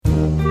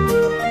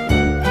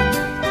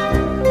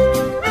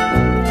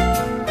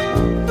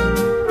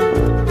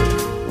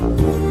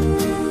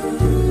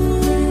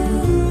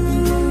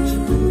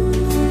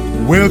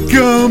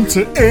Welcome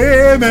to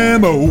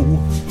MMO,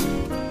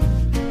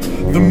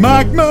 the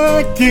Mike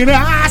and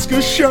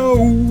Oscar show.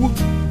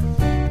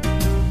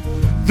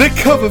 They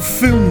cover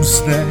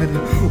films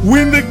that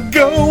win the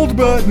gold,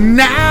 but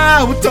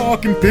now we're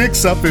talking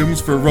Pixar films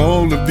for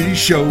all of these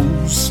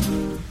shows.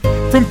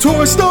 From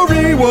Toy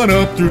Story 1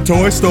 up through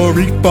Toy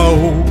Story 4.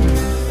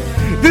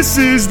 This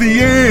is the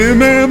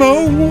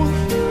MMO,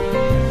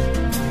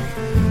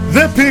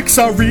 the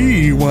Pixar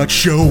Rewatch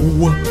Show.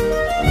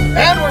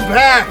 And we're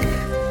back!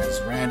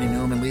 As Randy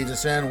Newman leads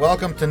us in,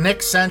 welcome to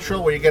Nick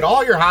Central, where you get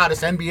all your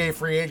hottest NBA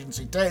free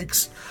agency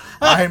takes.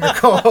 I'm your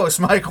co-host,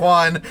 Mike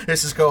One.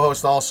 This is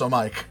co-host also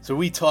Mike. So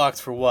we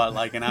talked for what,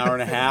 like an hour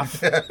and a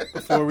half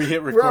before we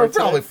hit record?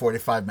 Probably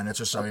 45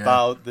 minutes or so, yeah.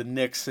 About the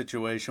Knicks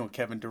situation with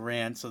Kevin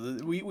Durant. So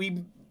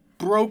we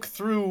broke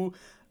through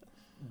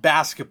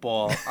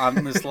basketball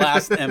on this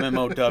last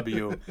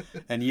MMOW.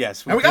 And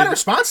yes, we got a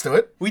response to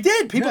it. We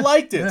did. People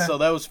liked it. Yeah. So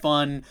that was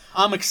fun.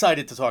 I'm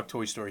excited to talk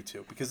Toy Story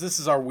 2 because this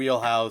is our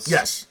wheelhouse.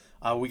 Yes.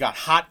 We got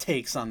hot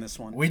takes on this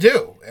one. We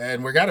do,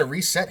 and we got to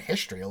reset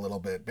history a little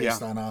bit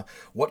based on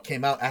what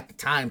came out at the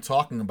time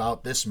talking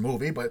about this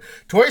movie. But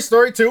Toy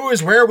Story 2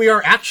 is where we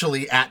are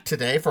actually at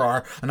today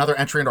for another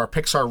entry into our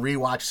Pixar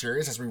Rewatch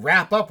series. As we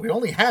wrap up, we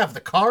only have the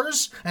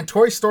Cars and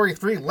Toy Story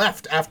 3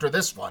 left after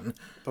this one.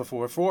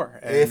 Before 4.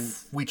 And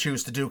if we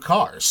choose to do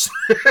Cars.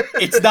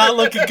 It's not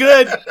looking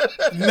good.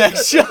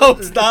 Next show,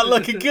 it's not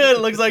looking good.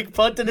 It looks like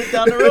punting it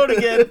down the road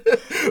again.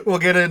 We'll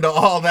get into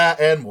all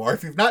that and more.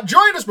 If you've not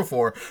joined us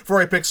before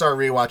for a Pixar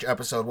Rewatch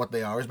episode, what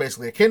they are is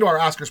basically akin to our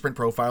Oscar Sprint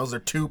profiles. They're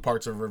 2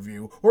 parts of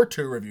review, or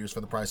 2 reviews for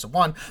the price of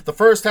 1. The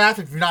first half,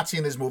 if you've not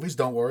seen these movies,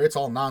 don't worry. It's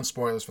all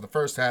non-spoilers for the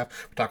first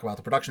half. We talk about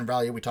the production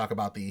value. We talk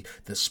about the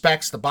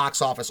specs, the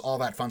box office, all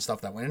that fun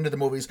stuff that went into the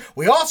movies.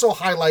 We also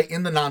highlight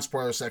in the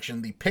non-spoiler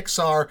section the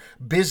Pixar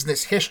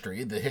business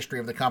history, the history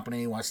of the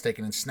company, what's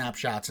taken in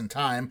snapshots in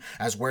time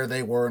as where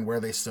they were and where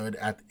they stood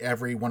at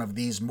every one of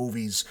these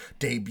movies'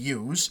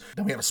 debuts.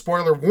 Then we have a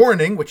spoiler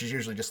warning, which is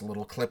usually just a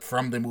little clip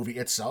from the movie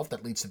itself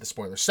that leads to the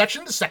spoiler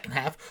section. The second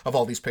half of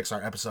all these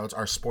Pixar episodes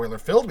are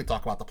spoiler-filled. We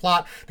talk about the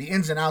plot, the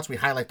ins and outs. We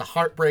highlight the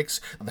heartbreaks,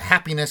 the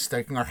happiness,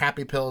 taking our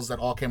happy pills that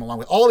all came along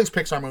with all these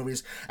Pixar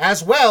movies.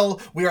 As well,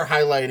 we are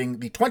highlighting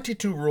the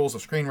 22 rules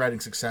of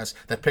screenwriting success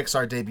that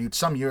Pixar debuted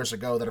some years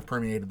ago that have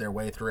permeated their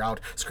way throughout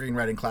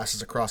screenwriting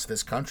classes across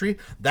this country.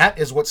 That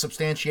is what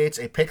substantiates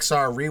a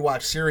Pixar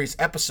Rewatch series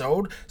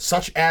episode,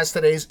 such as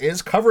today's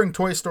is covering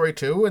Toy Story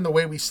 2. And the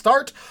way we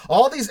start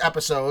all these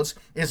episodes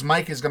is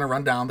Mike is going to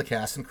run down the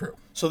cast and crew.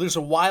 So there's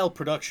a wild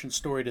production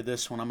story to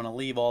this one. I'm going to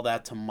leave all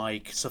that to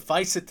Mike.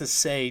 Suffice it to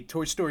say,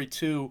 Toy Story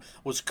 2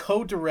 was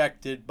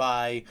co-directed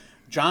by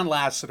John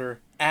Lasseter,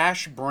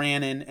 Ash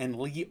Brannon, and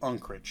Lee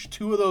Unkrich.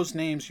 2 of those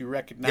names you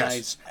recognize.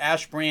 Yes.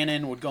 Ash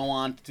Brannon would go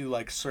on to do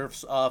like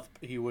Surf's Up.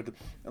 He would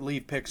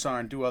leave Pixar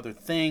and do other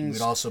things.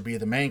 He would also be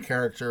the main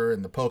character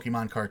in the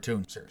Pokemon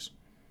cartoon series.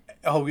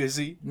 Oh, is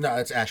he? No,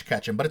 it's Ash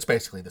Ketchum, but it's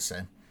basically the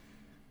same.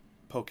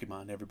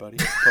 Pokemon, everybody.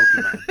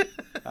 Pokemon.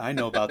 I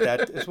know about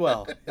that as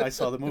well. I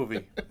saw the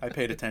movie. I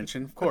paid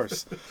attention, of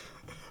course.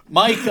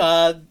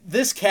 Mike,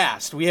 this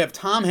cast, we have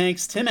Tom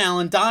Hanks, Tim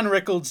Allen, Don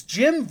Rickles,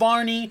 Jim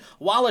Varney,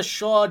 Wallace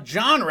Shaw,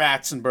 John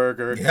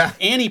Ratzenberger,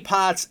 Annie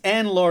Potts,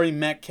 and Laurie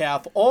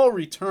Metcalf, all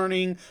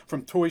returning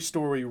from Toy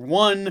Story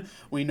 1.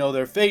 We know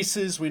their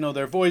faces, we know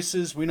their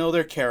voices, we know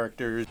their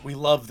characters. We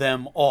love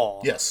them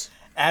all. Yes.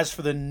 As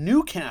for the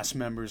new cast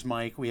members,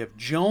 Mike, we have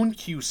Joan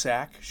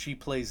Cusack. She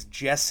plays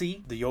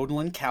Jessie, the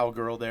yodeling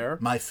cowgirl there.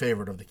 My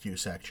favorite of the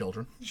Cusack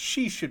children.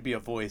 She should be a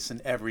voice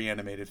in every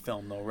animated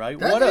film, though, right?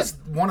 That is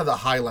one of the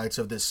highlights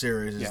of this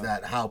series is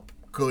that how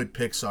good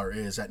Pixar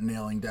is at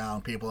nailing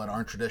down people that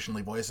aren't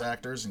traditionally voice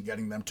actors and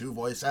getting them to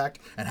voice act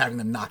and having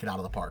them knock it out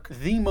of the park.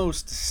 The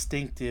most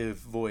distinctive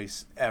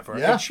voice ever.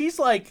 Yeah. And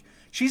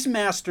she's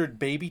mastered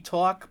baby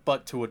talk,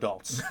 but to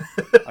adults,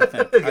 I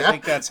think. I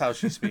think that's how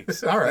she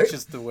speaks. All right. That's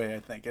just the way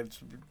I think.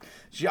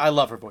 I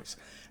love her voice.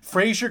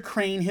 Fraser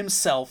Crane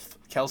himself,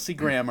 Kelsey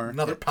Grammer.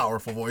 Another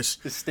powerful voice.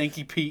 The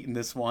Stinky Pete in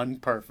this one,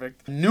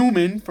 perfect.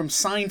 Newman from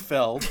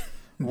Seinfeld.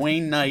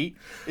 Wayne Knight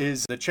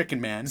is the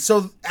Chicken Man.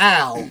 So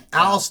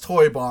Al's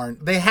Toy Barn,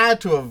 they had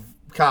to have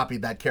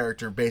copied that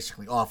character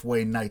basically off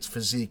Wayne Knight's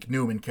physique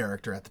Newman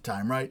character at the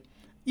time, right?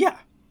 Yeah,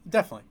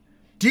 definitely.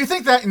 Do you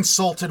think that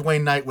insulted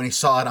Wayne Knight when he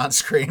saw it on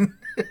screen?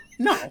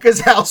 No.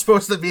 Because Al's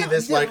supposed to be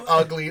this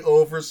ugly,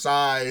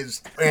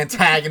 oversized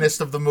antagonist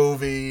of the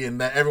movie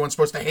and that everyone's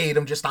supposed to hate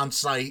him just on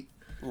sight.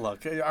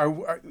 Look,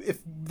 if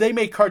they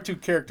make cartoon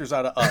characters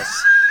out of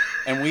us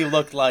and we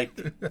look like...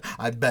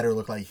 I'd better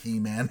look like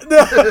He-Man.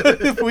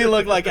 If we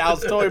look like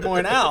Al's Toy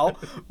Barn Al,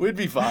 we'd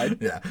be fine.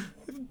 Yeah.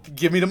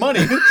 Give me the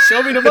money.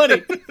 Show me the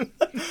money.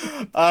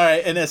 All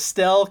right, and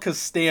Estelle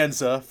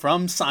Costanza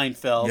from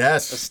Seinfeld,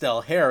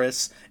 Estelle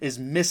Harris, is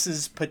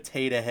Mrs.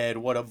 Potato Head.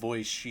 What a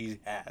voice she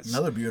has.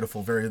 Another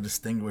beautiful, very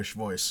distinguished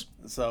voice.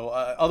 So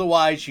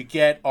otherwise, you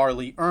get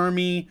Arlie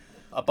Ermy,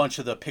 a bunch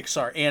of the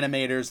Pixar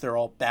animators. They're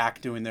all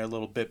back doing their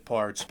little bit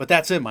parts. But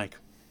that's it, Mike.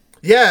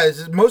 Yeah,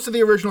 most of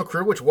the original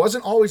crew, which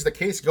wasn't always the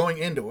case going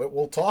into it.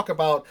 We'll talk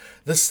about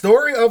the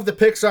story of the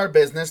Pixar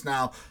business.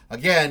 Now,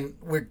 again,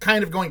 we're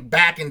kind of going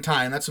back in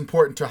time. That's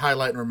important to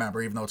highlight and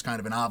remember, even though it's kind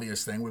of an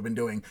obvious thing. We've been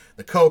doing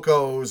the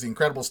Cocos, the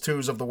Incredibles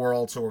 2s of the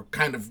world, so we're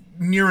kind of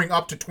nearing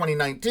up to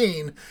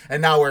 2019,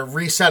 and now we're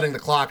resetting the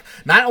clock,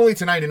 not only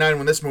to 99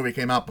 when this movie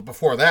came out, but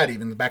before that,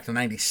 even back to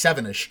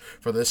 97-ish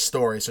for this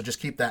story. So just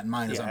keep that in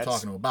mind as I'm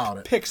talking about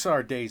it.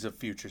 Pixar Days of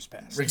Futures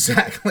Past.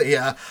 Exactly,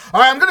 yeah. All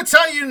right, I'm going to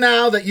tell you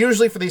now that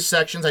usually for these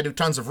sections, I do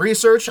tons of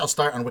research. I'll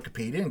start on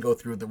Wikipedia and go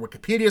through the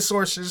Wikipedia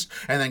sources,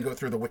 and then go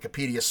through the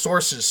Wikipedia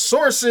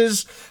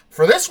sources.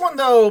 For this one,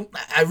 though,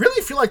 I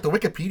really feel like the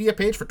Wikipedia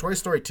page for Toy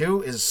Story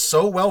 2 is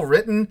so well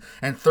written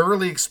and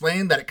thoroughly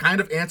explained that it kind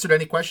of answered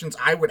any questions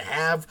I would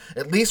have,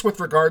 at least with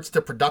regards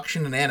to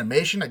production and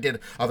animation. I did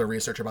other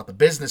research about the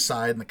business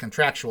side and the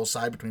contractual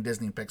side between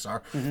Disney and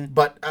Pixar.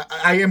 But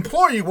I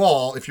implore you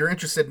all, if you're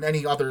interested in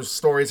any other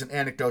stories and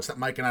anecdotes that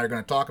Mike and I are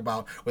going to talk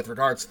about with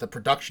regards to the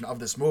production of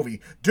this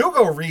movie, do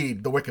go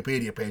read the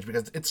Wikipedia page,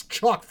 because it's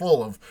chock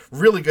full of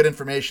really good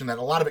information that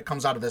a lot of it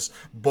comes out of this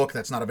book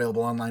that's not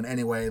available online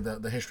anyway,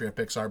 the History of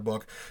Pixar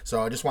book.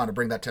 So I just wanted to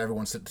bring that to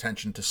everyone's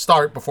attention to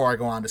start before I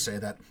go on to say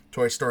that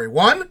Toy Story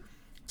 1,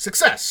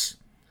 success.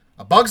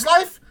 A Bug's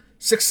Life,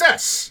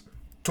 success.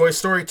 Toy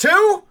Story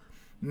 2,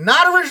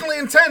 not originally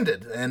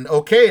intended, and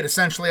okayed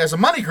essentially as a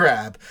money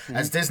grab,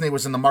 as Disney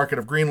was in the market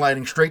of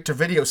greenlighting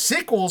straight-to-video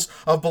sequels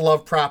of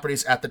beloved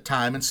properties at the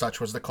time, and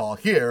such was the call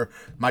here.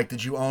 Mike,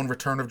 did you own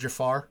Return of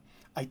Jafar?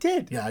 I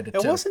did. Yeah, I did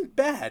It too. wasn't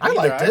bad I either.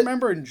 liked it. I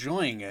remember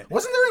enjoying it.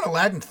 Wasn't there an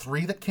Aladdin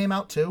 3 that came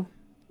out too?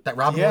 That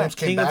Robin Williams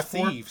came King back of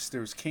Thieves. There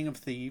was King of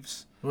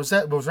Thieves. for?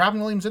 Was Robin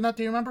Williams in that,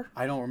 do you remember?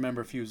 I don't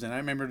remember if he was in. I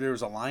remember there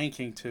was a Lion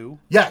King 2.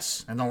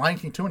 Yes, and The Lion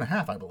King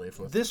 2.5, I believe.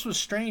 With. This was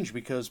strange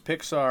because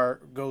Pixar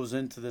goes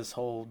into this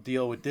whole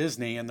deal with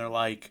Disney, and they're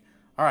like,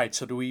 all right,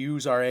 so do we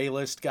use our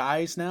A-list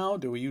guys now?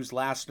 Do we use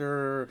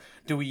Lasseter?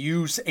 Do we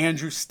use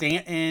Andrew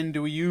Stanton?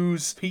 Do we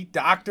use Pete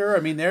Docter? I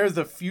mean, they're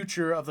the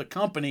future of the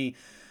company.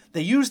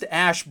 They used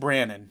Ash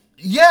Brannon,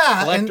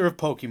 Yeah, collector of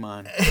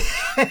Pokemon.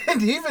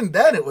 and even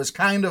then it was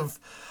kind of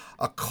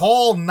a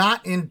call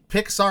not in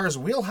Pixar's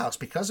wheelhouse.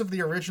 Because of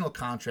the original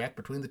contract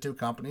between the two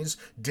companies,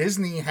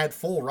 Disney had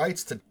full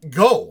rights to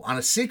go on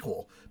a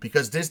sequel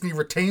because Disney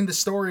retained the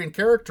story and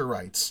character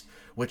rights,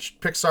 which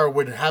Pixar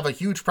would have a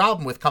huge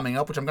problem with coming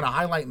up, which I'm going to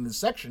highlight in this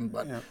section.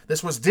 But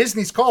This was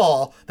Disney's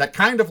call that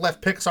kind of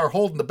left Pixar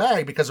holding the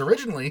bag, because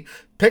originally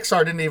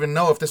Pixar didn't even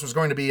know if this was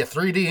going to be a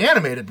 3D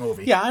animated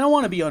movie. Yeah, I don't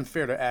want to be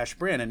unfair to Ash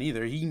Brannon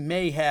either. He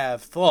may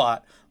have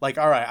thought, like,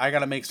 all right, I got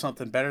to make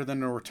something better than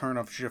The Return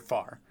of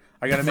Jafar.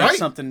 I got to make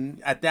something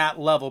at that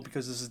level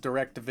because this is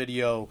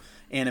direct-to-video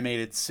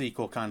animated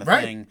sequel kind of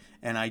thing,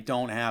 and I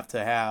don't have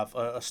to have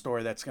a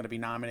story that's going to be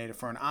nominated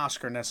for an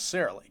Oscar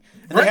necessarily.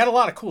 And they had a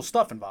lot of cool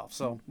stuff involved,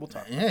 so we'll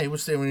talk. Yeah, he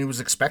was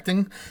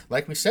expecting,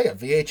 like we say, a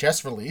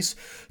VHS release.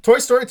 Toy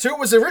Story 2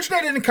 was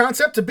originated in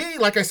concept to be,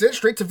 like I said,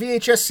 straight to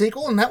VHS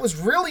sequel, and that was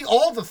really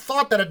all the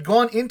thought that had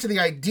gone into the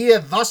idea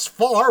thus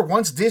far.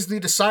 Once Disney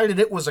decided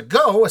it was a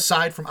go,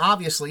 aside from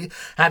obviously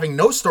having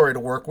no story to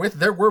work with,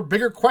 there were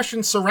bigger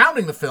questions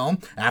surrounding the film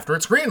after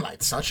its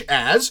greenlight, such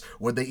as,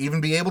 would they even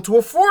be able to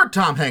afford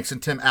Tom Hanks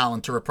and Tim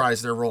Allen to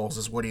reprise their roles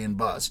as Woody and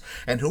Buzz?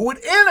 And who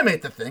would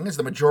animate the thing, as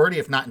the majority,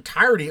 if not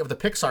entirety, of the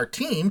Pixar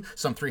team,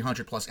 some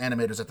 300 plus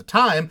animators at the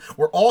time,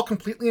 were all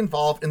completely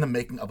involved in the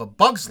making of A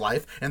Bug's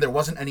Life, and there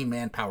wasn't any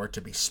manpower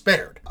to be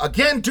spared.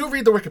 Again, do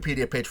read the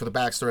Wikipedia page for the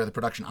backstory of the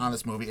production on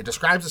this movie. It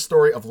describes the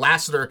story of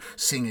Lasseter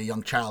seeing a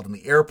young child in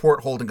the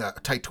airport holding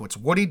tight to its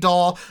Woody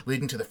doll,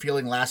 leading to the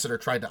feeling Lasseter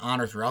tried to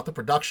honor throughout the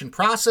production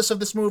process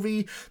of this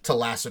movie, to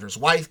Lasseter's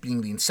wife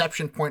being the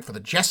inception point for the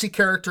Jessie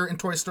character in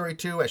Toy Story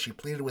 2, as she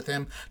pleaded with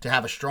him to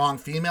have a strong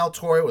female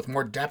toy with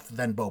more depth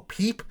than Bo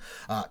Peep,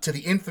 to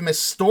the infamous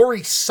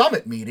Story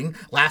Summit meeting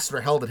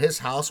Lasseter held at his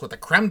house with the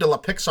creme de la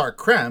Pixar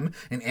creme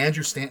in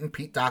Andrew Stanton,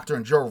 Pete Docter,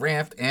 and Joe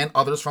Ranft, and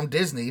others from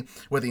Disney,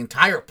 where the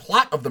entire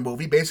plot of the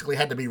movie basically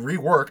had to be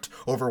reworked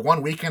over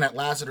one weekend at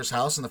Lasseter's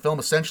house, and the film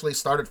essentially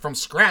started from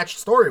scratch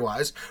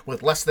story-wise,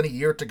 with less than a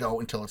year to go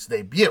until its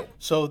debut.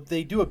 So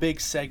they do a big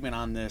segment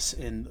on this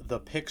in the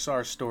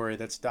Pixar Story,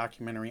 that's a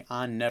documentary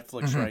on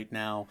Netflix right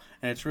now,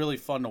 and it's really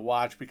fun to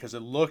watch because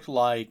it looked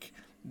like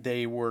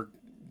they were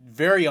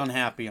very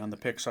unhappy on the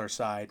Pixar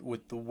side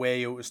with the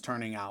way it was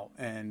turning out,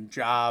 and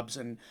Jobs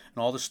and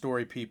all the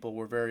story people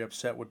were very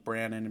upset with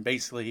Brannon, and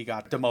basically he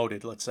got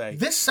demoted, let's say.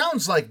 This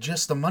sounds like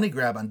just a money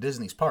grab on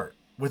Disney's part,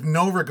 with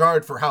no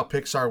regard for how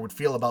Pixar would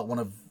feel about one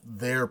of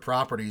their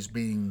properties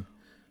being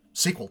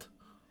sequeled.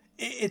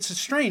 It's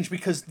strange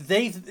because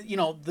the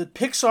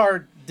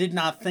Pixar did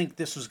not think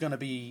this was going to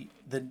be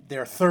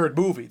their third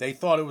movie. They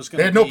thought it was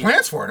going to be... They had no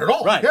plans for it at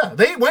all. Right. Yeah,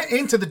 they went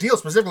into the deal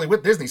specifically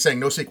with Disney saying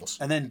no sequels.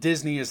 And then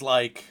Disney is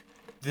like,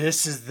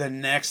 this is the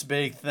next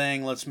big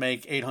thing. Let's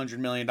make $800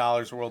 million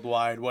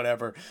worldwide,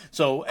 whatever.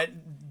 So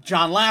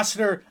John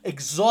Lasseter,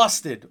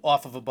 exhausted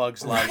off of A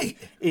Bug's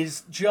Life,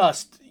 is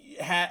just...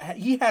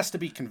 he has to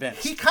be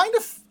convinced. He kind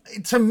of...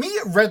 To me,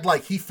 it read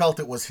like he felt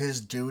it was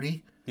his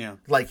duty. Yeah.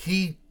 Like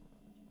he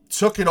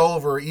took it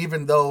over,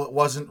 even though it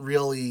wasn't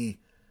really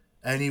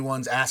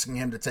anyone's asking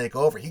him to take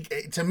over.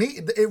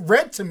 It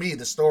read to me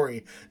the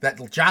story that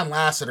John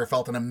Lasseter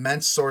felt an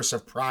immense source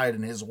of pride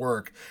in his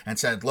work and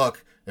said,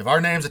 look, if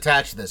our name's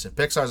attached to this, if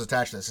Pixar's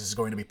attached to this, this is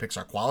going to be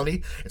Pixar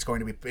quality. It's going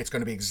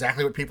to be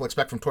exactly what people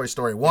expect from Toy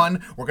Story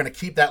 1. We're going to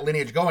keep that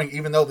lineage going,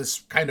 even though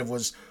this kind of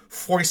was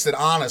foisted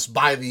on us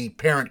by the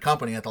parent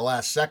company at the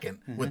last second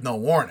with no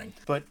warning.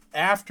 But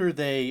after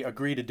they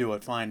agree to do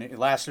it, fine.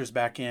 Lasseter's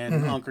back in,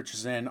 Unkrich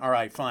is in. All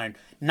right, fine.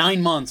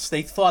 9 months.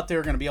 They thought they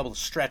were going to be able to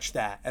stretch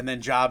that, and then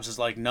Jobs is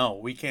like, no,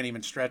 we can't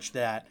even stretch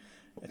that.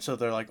 And so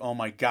they're like, oh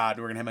my God,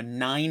 we're going to have a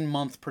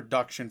 9-month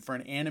production for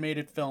an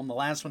animated film. The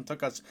last one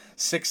took us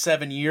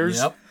 6-7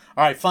 years. Yep.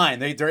 All right, fine.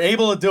 They're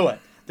able to do it.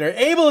 They're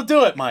able to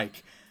do it,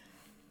 Mike.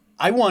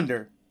 I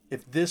wonder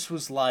if this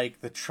was like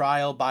the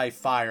trial by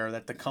fire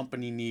that the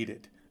company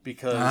needed,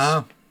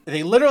 because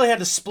they literally had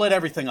to split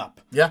everything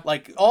up. Yeah.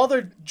 Like, all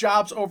their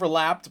jobs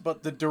overlapped,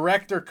 but the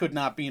director could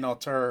not be an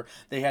auteur.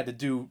 They had to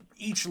do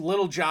each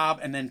little job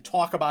and then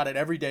talk about it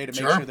every day to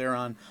make sure they're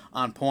on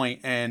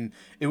point. And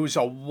it was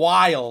a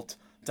wild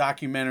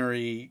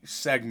documentary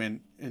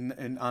segment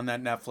on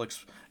that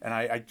Netflix, and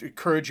I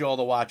encourage you all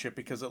to watch it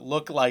because it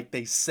looked like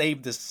they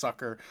saved this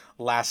sucker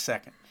last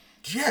second.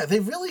 Yeah,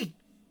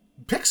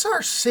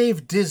 Pixar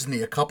saved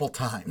Disney a couple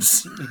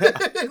times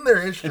in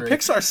their history. And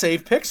Pixar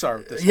saved Pixar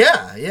with this.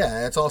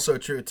 Yeah, it's also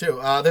true, too.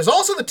 There's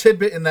also the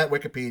tidbit in that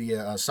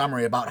Wikipedia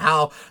summary about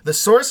how the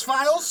source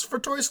files for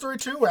Toy Story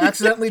 2 were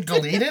accidentally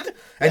deleted,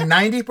 and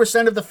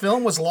 90% of the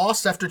film was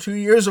lost after 2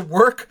 years of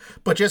work,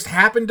 but just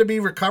happened to be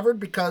recovered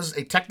because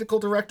a technical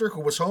director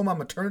who was home on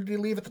maternity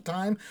leave at the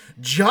time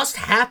just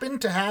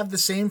happened to have the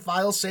same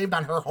files saved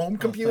on her home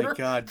computer.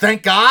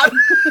 Thank God.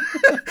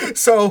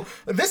 So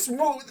this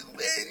movie,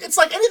 it's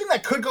like anything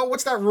that could go,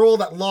 what's that rule,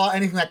 that law,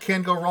 anything that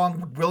can go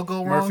wrong will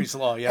go wrong? Murphy's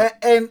Law, yeah.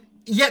 And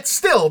yet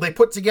still, they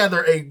put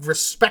together a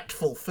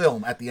respectful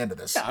film at the end of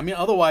this. Yeah, I mean,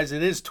 otherwise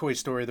it is Toy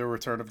Story: The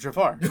Return of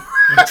Jafar.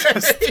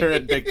 They're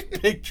in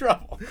big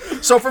trouble.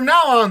 So from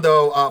now on,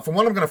 though, from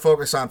what I'm going to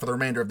focus on for the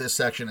remainder of this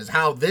section is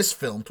how this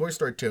film, Toy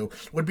Story 2,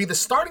 would be the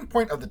starting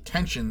point of the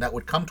tension that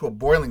would come to a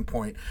boiling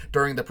point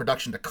during the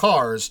production to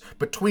Cars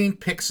between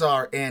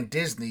Pixar and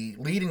Disney,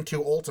 leading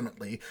to,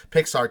 ultimately,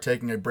 Pixar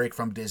taking a break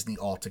from Disney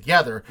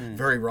altogether.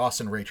 Very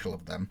Ross and Rachel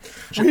of them.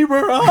 We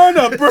were on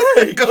a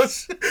break!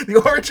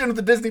 The origin of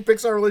the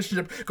Disney-Pixar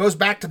relationship goes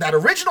back to that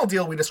original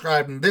deal we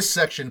described in this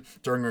section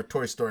during our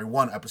Toy Story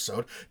 1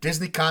 episode.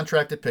 Disney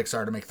contracted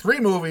Pixar to make 3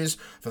 movies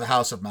for the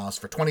House of Mouse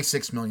for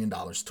 $26 million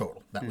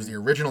total. That was the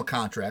original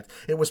contract.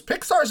 It was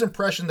Pixar's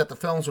impression that the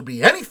films would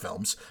be any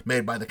films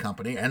made by the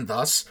company, and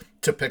thus,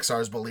 to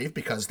Pixar's belief,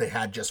 because they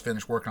had just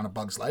finished work on A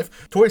Bug's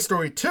Life, Toy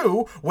Story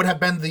 2 would have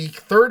been the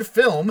 3rd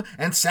film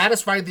and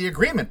satisfied the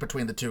agreement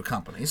between the two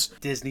companies.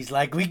 Disney's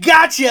like, we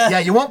got you! Yeah,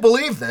 you won't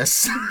believe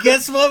this.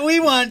 Guess what we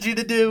want you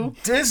to do?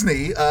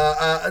 Disney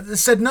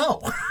said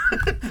no.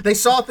 They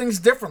saw things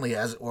differently,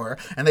 as it were,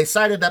 and they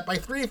cited that by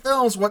 3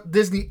 films, what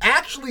Disney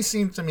actually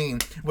seemed to mean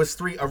was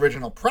 3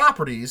 original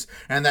properties,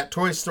 and that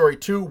Toy Story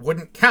 2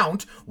 wouldn't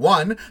count.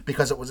 1,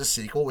 because it was a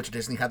sequel, which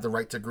Disney had the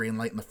right to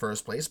greenlight in the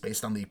first place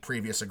based on the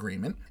previous agreement.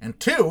 And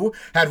 2,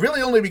 had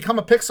really only become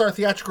a Pixar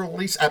theatrical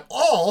release at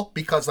all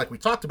because, like we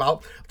talked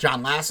about,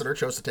 John Lasseter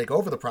chose to take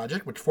over the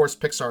project, which forced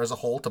Pixar as a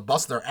whole to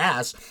bust their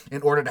ass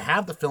in order to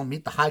have the film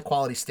meet the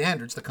high-quality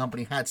standards the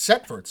company had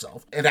set for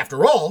itself. And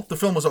after all, the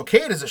film was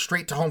okayed as a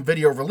straight-to-home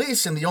video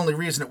release, and the only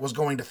reason it was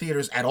going to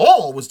theaters at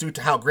all was due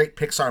to how great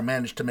Pixar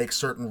managed to make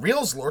certain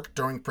reels look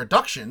during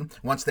production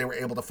once they were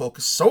able to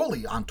focus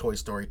solely on Toy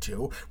Story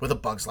 2, with A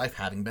Bug's Life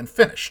having been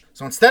finished.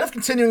 So instead of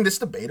continuing this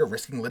debate or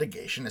risking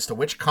litigation as to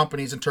which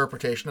company's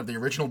interpretation of the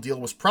original deal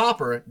was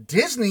proper,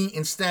 Disney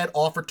instead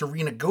offered to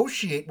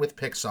renegotiate with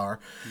Pixar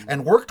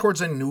and work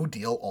towards a new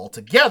deal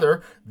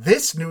altogether.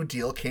 This new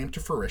deal came to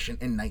fruition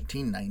in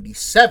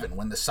 1997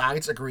 when the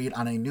sides agreed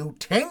on a new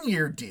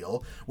 10-year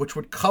deal which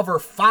would cover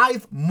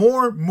 5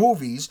 more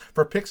movies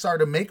for Pixar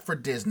to make for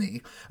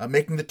Disney,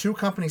 making the two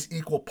companies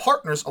equal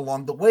partners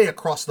along the way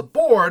across the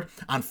board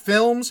on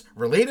films,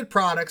 related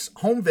products,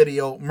 home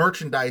video,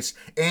 merchandise,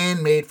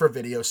 and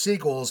made-for-video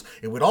sequels.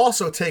 It would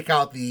also take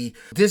out the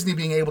Disney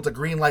being able to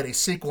greenlight a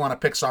sequel on a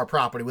Pixar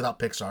property without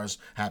Pixar's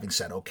having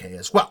said okay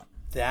as well.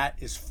 That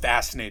is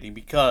fascinating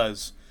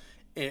because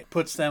it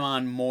puts them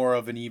on more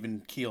of an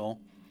even keel.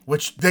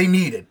 Which they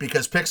needed,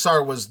 because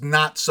Pixar was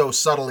not so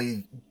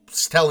subtly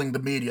telling the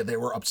media they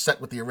were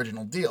upset with the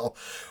original deal,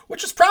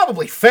 which is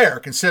probably fair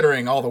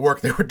considering all the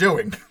work they were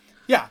doing.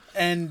 Yeah,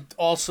 and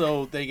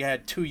also they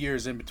had 2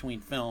 years in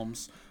between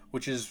films,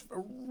 which is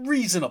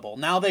reasonable.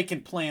 Now they can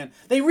plan.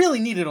 They really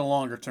needed a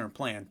longer-term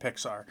plan,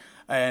 Pixar,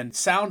 and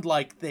sound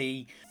like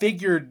they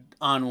figured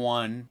on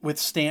one with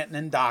Stanton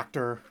and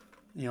Doctor,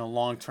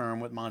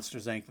 long-term with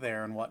Monsters, Inc.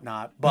 there and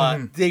whatnot.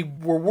 But they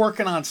were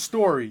working on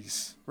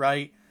stories,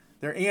 right?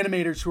 They're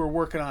animators who are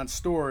working on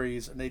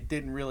stories, and they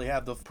didn't really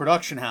have the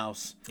production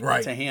house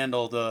to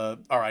handle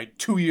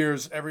 2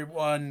 years,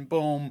 everyone,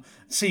 boom,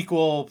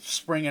 sequel,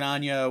 springing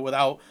on you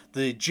without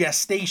the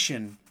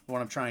gestation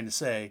what I'm trying to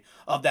say,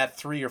 of that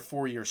 3 or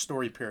 4 year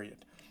story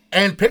period.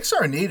 And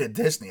Pixar needed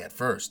Disney at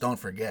first, don't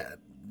forget.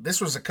 This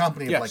was a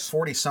company of Yes. like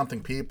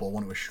 40-something people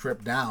when it was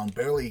stripped down,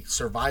 barely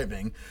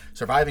surviving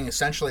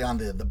essentially on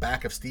the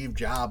back of Steve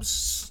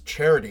Jobs'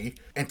 charity,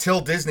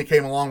 until Disney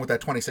came along with that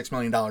 $26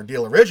 million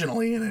deal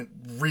originally, and it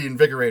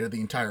reinvigorated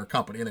the entire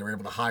company, and they were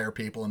able to hire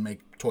people and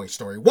make Toy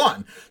Story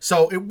 1.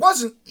 So it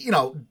wasn't,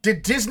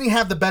 did Disney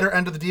have the better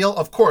end of the deal?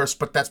 Of course,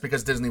 but that's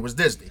because Disney was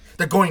Disney.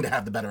 They're going to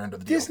have the better end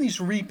of the deal.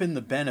 Disney's reaping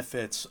the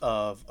benefits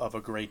of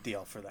a great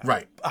deal for that.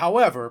 Right.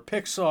 However,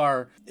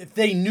 Pixar, if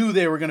they knew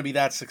they were going to be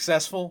that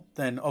successful,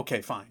 then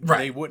okay, fine. Right.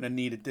 They wouldn't have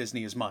needed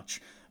Disney as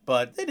much.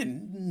 But they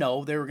didn't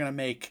know they were going to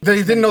make...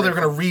 They didn't know they were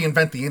going to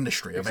reinvent the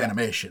industry of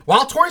animation.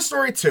 While Toy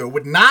Story 2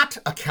 would not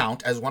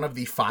account as one of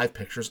the 5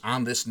 pictures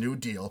on this new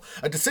deal,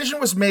 a decision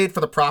was made for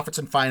the profits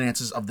and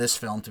finances of this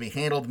film to be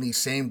handled in the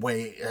same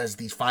way as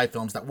these 5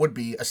 films that would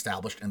be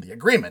established in the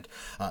agreement.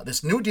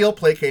 This new deal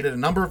placated a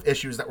number of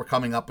issues that were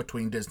coming up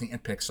between Disney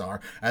and Pixar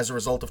as a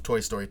result of Toy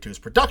Story 2's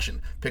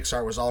production.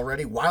 Pixar was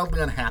already wildly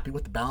unhappy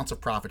with the balance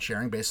of profit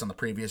sharing based on the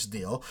previous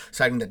deal,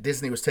 citing that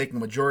Disney was taking the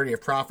majority of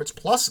profits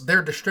plus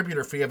their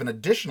distributor fee of an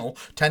additional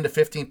 10 to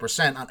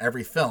 15% on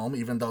every film,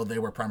 even though they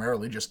were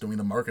primarily just doing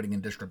the marketing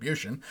and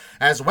distribution.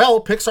 As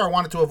well, Pixar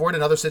wanted to avoid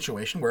another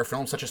situation where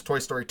films such as Toy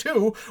Story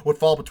 2 would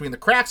fall between the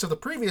cracks of the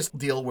previous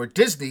deal, where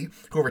Disney,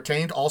 who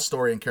retained all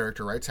story and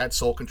character rights, had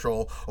sole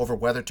control over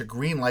whether to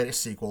greenlight a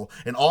sequel,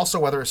 and also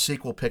whether a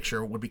sequel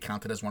picture would be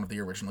counted as one of the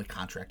originally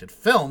contracted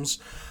films.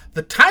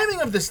 The timing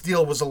of this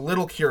deal was a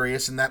little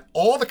curious in that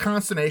all the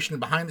consternation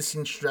and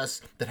behind-the-scenes stress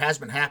that has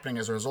been happening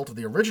as a result of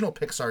the original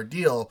Pixar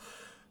deal,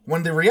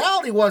 when the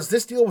reality was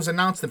this deal was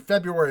announced in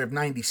February of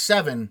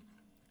 97,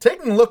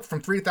 taking a look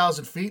from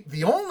 3,000 feet,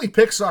 the only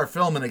Pixar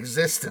film in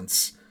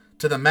existence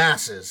to the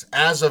masses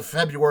as of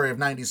February of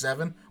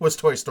 97 was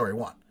Toy Story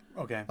 1.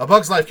 Okay. A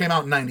Bug's Life came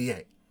out in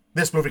 98.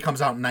 This movie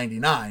comes out in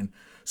 99.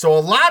 So a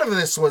lot of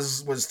this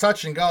was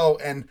touch and go,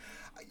 and,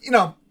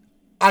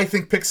 I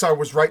think Pixar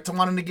was right to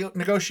want to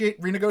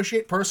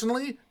renegotiate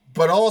personally,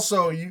 but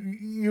also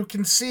you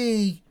can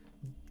see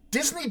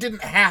Disney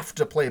didn't have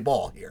to play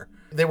ball here.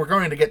 They were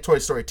going to get Toy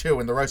Story 2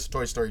 and the rights to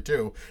Toy Story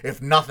 2,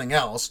 if nothing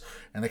else.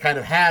 And they kind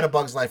of had A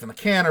Bug's Life in the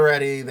can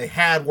already. They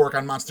had work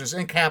on Monsters,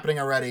 Inc. happening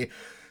already.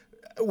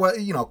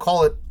 Well,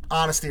 call it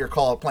honesty or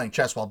call it playing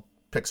chess while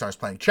Pixar's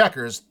playing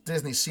checkers.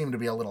 Disney seemed to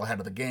be a little ahead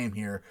of the game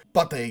here.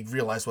 But they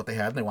realized what they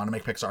had and they want to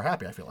make Pixar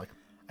happy, I feel like.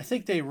 I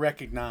think they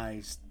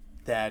recognized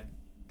that,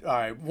 all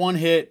right, one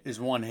hit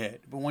is one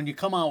hit. But when you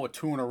come out with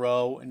 2 in a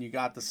row and you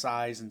got the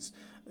size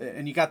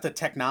and you got the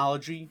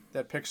technology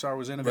that Pixar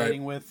was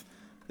innovating with,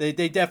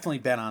 They definitely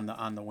bet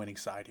on the winning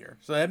side here.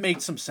 So that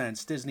made some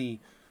sense. Disney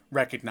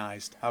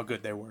recognized how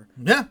good they were.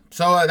 Yeah,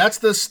 so that's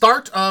the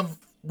start of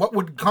what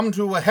would come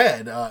to a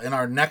head in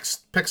our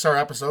next Pixar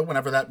episode,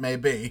 whenever that may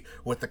be,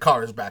 with the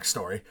Cars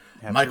backstory.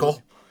 Absolutely.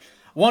 Michael?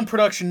 One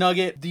production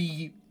nugget,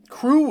 the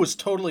crew was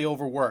totally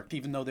overworked,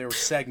 even though they were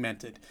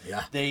segmented.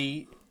 Yeah.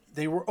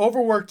 They were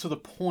overworked to the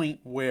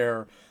point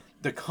where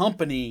the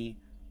company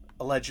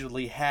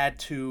allegedly had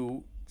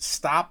to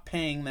stop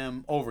paying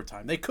them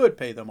overtime. They could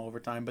pay them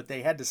overtime, but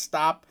they had to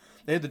stop.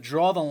 They had to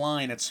draw the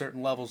line at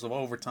certain levels of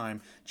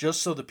overtime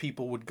just so the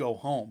people would go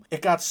home.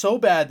 It got so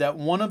bad that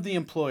one of the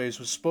employees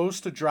was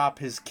supposed to drop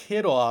his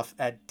kid off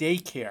at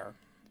daycare,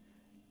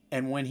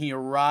 and when he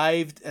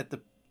arrived at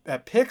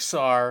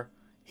Pixar,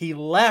 he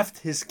left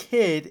his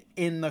kid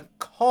in the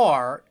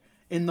car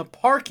in the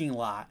parking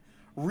lot.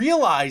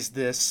 Realized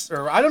this,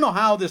 or I don't know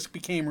how this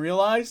became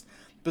realized,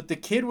 but the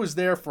kid was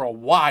there for a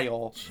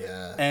while,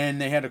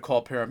 and they had to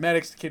call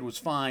paramedics. The kid was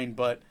fine,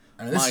 but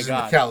this is in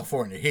the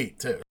California heat,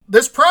 too.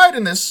 There's pride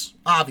in this,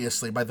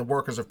 obviously, by the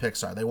workers of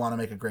Pixar. They want to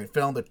make a great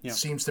film. That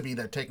seems to be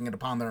they're taking it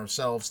upon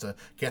themselves to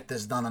get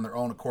this done on their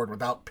own accord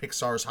without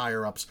Pixar's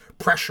higher-ups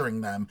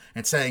pressuring them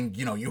and saying,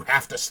 you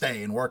have to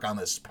stay and work on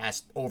this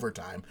past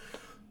overtime.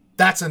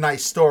 That's a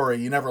nice story.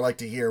 You never like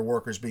to hear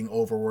workers being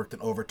overworked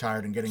and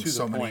overtired and getting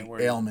so many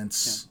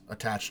ailments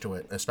attached to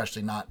it,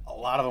 especially not... A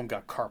lot of them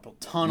got carpal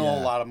tunnel.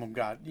 Yeah. A lot of them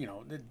got,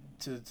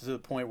 to the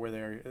point where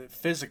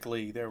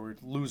they were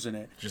losing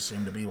it. Just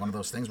seemed to be one of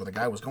those things where the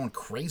guy was going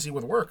crazy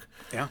with work.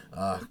 Yeah.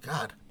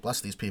 God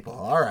bless these people.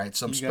 All right,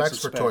 some specs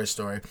for Toy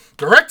Story.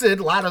 Directed,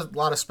 a lot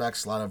of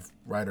specs, a lot of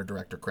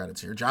writer-director credits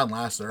here. John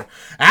Lasseter,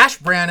 Ash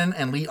Brannon,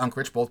 and Lee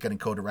Unkrich both getting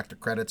co-director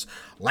credits.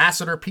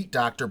 Lasseter, Pete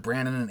Docter,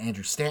 Brannon, and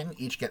Andrew Stanton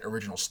each get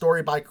original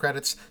story by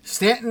credits.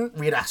 Stanton,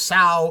 Rita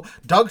Sao,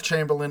 Doug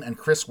Chamberlain, and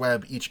Chris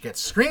Webb each get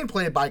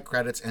screenplay by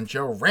credits, and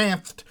Joe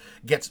Ranft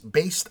gets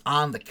based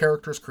on the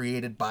characters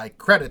created by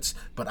credits,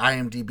 but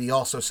IMDb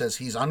also says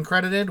he's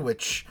uncredited,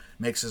 which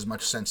makes as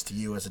much sense to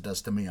you as it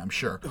does to me, I'm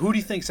sure. Who do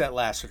you think's at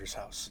Lasseter's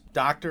house?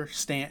 Doctor,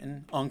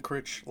 Stanton,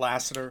 Unkrich,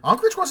 Lasseter?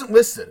 Unkrich wasn't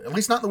listed, at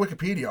least not in the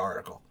Wikipedia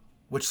article,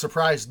 which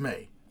surprised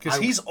me. Because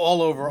he's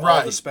all over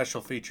all the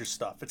special feature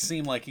stuff. It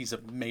seemed like he's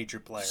a major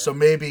player. So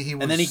maybe he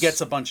was... And then he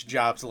gets a bunch of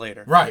jobs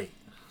later. Right.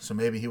 So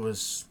maybe he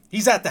was...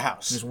 He's at the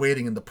house. He was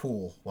waiting in the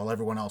pool while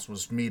everyone else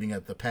was meeting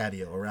at the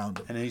patio around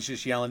him. And then he's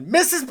just yelling,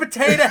 Mrs.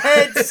 Potato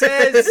Head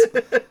says,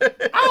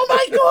 I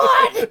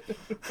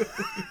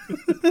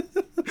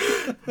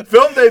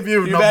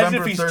debut Can you imagine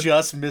November if he's 3rd.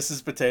 just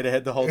Mrs. Potato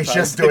Head the whole He's time?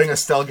 just doing a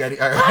Stell Getty.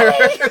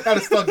 Not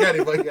a Stell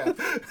Getty, but yeah.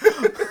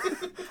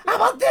 How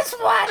about this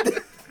one?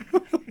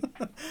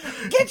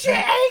 Get your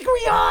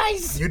angry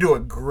eyes. You do a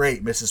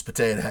great Mrs.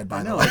 Potato Head,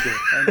 by the way.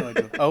 I know I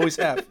do. I always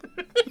have.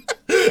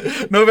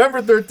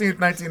 November 13th,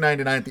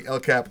 1999, at the El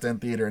Capitan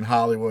Theater in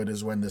Hollywood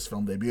is when this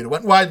film debuted. It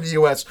went wide in the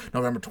U.S.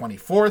 November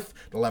 24th,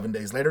 11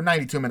 days later,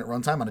 92-minute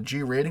runtime on a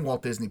G rating.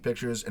 Walt Disney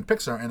Pictures and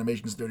Pixar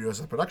Animation Studios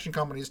as production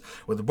companies,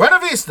 with Buena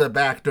Vista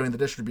back doing the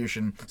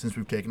distribution since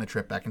we've taken a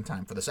trip back in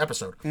time for this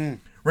episode.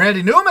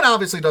 Randy Newman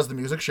obviously does the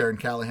music, Sharon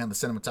Callahan the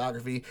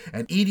cinematography,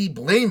 and Edie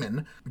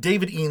Blayman,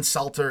 David Ian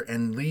Salter,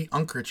 and Lee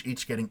Unkrich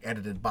each getting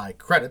edited by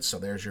credits. So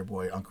there's your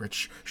boy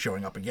Unkrich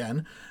showing up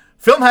again.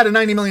 Film had a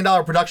 $90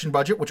 million production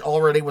budget, which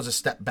already was a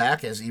step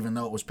back, as even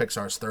though it was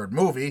Pixar's third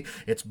movie,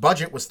 its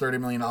budget was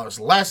 $30 million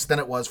less than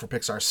it was for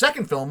Pixar's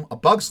second film, A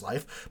Bug's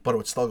Life, but it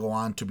would still go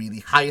on to be the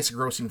highest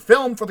grossing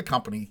film for the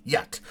company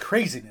yet.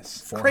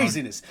 Craziness.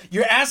 Craziness.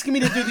 You're asking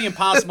me to do the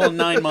impossible in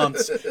 9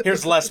 months.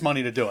 Here's less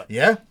money to do it.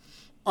 Yeah?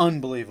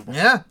 Unbelievable.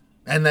 Yeah.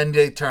 And then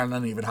they turned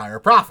an even higher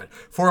profit.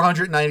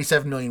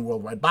 $497 million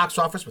worldwide box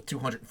office, with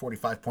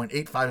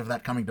 $245.85 of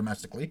that coming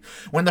domestically.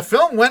 When the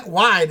film went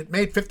wide, it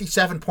made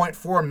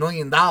 $57.4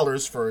 million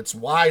for its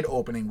wide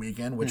opening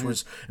weekend, which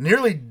was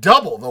nearly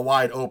double the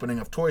wide opening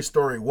of Toy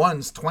Story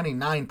 1's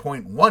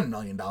 $29.1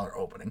 million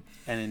opening.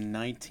 And in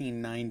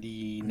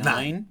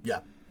 1999, Yeah.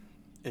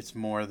 it's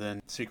more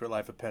than Secret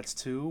Life of Pets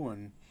 2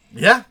 and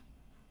Yeah.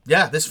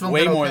 Yeah, this film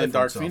way did more okay than for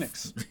Dark itself.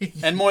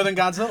 Phoenix. And more than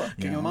Godzilla,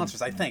 King of the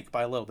Monsters, I think,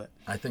 by a little bit.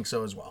 I think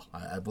so as well.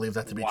 I believe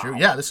that to be Wow. true.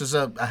 Yeah, this is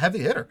a heavy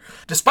hitter.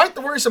 Despite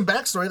the worrisome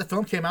backstory, the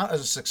film came out as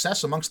a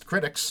success amongst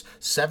critics.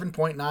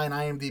 7.9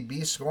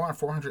 IMDb score on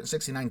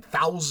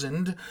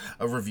 469,000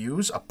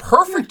 reviews. A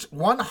perfect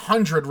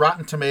 100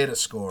 Rotten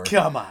Tomatoes score.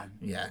 Come on.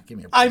 Yeah, give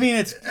me a break. I mean,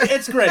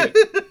 it's great.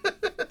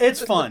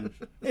 It's fun.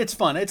 It's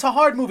fun. It's a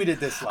hard movie to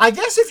dislike. I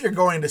guess if you're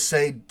going to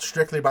say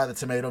strictly by the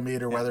tomato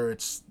meter, whether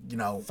it's,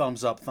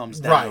 Thumbs up,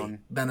 thumbs right, down.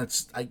 then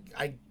it's, I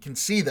can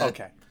see that.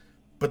 Okay.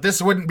 But this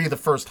wouldn't be the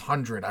first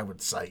 100 I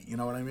would cite. You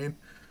know what I mean?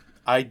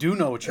 I do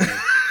know what you mean.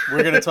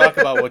 We're going to talk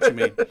about what you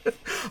mean.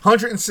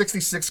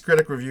 166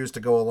 critic reviews to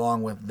go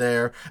along with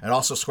there. It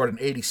also scored an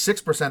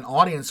 86%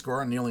 audience score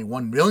on nearly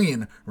 1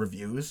 million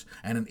reviews,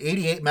 and an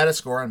 88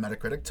 Metascore on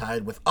Metacritic,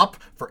 tied with Up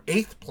for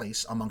 8th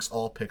place amongst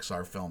all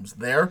Pixar films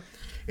there.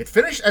 It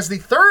finished as the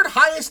third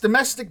highest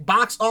domestic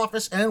box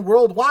office and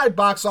worldwide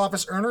box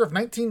office earner of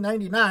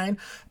 1999,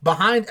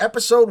 behind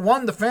Episode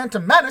 1, The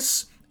Phantom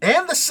Menace,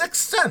 and The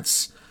Sixth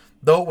Sense.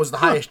 Though it was the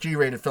highest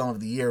G-rated film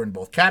of the year in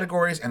both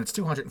categories, and its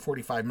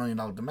 $245 million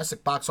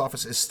domestic box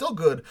office is still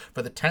good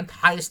for the 10th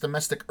highest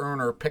domestic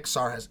earner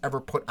Pixar has ever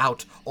put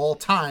out all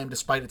time,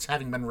 despite its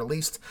having been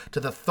released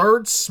to the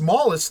third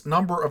smallest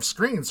number of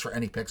screens for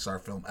any Pixar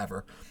film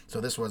ever.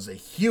 So this was a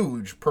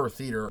huge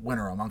per-theater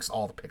winner amongst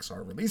all the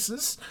Pixar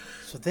releases.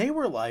 So they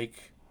were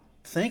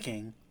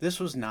thinking this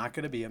was not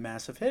going to be a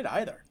massive hit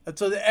either.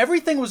 So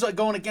everything was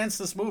going against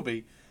this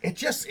movie. It's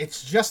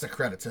just a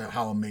credit to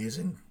how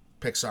amazing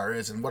Pixar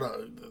is and what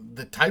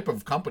the type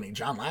of company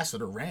John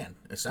Lasseter ran,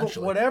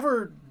 essentially.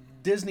 Whatever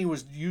Disney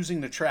was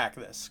using to track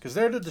this, because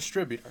they're the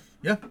distributor,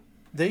 Yeah.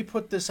 they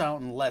put this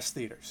out in less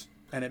theaters,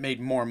 and it made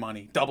more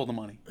money, double the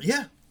money.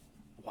 Yeah.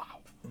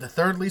 Wow. The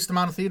third least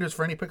amount of theaters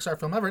for any Pixar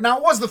film ever. Now,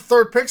 it was the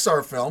third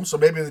Pixar film, so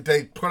maybe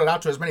they put it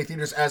out to as many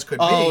theaters as could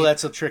be. Oh,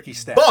 that's a tricky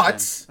stat.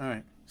 But then. All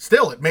right.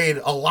 still, it made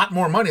a lot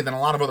more money than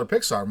a lot of other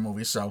Pixar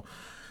movies, so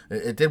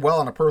it did well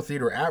on a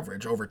per-theater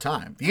average over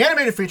time. The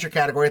animated feature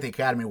category at the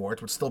Academy Awards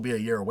would still be a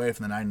year away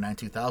from the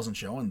 1999-2000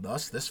 show, and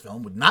thus this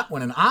film would not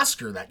win an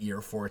Oscar that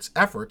year for its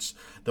efforts,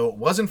 though it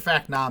was in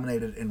fact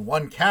nominated in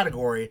one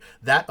category,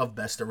 that of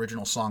Best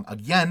Original Song,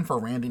 again for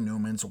Randy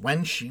Newman's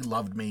When She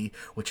Loved Me,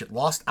 which it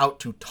lost out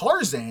to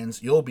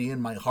Tarzan's You'll Be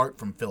in My Heart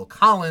from Phil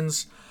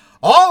Collins.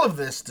 All of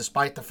this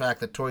despite the fact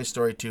that Toy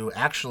Story 2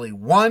 actually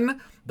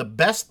won the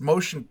Best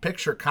Motion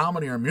Picture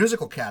Comedy or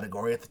Musical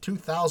category at the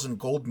 2000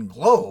 Golden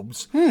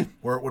Globes,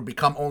 where it would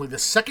become only the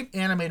second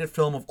animated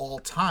film of all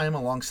time,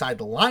 alongside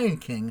The Lion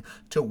King,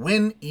 to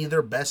win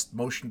either Best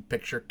Motion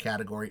Picture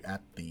category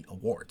at the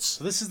awards.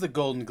 So this is the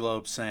Golden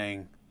Globe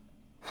saying,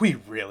 we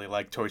really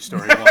like Toy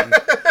Story 1.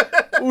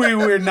 We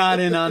were not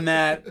in on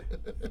that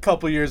a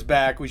couple years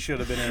back. We should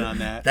have been in on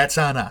that. That's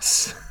on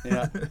us.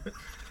 Yeah.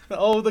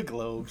 Oh, the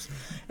Globes.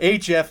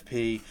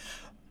 HFP.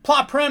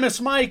 Plot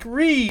premise, Mike,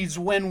 reads,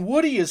 when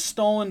Woody is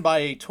stolen by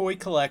a toy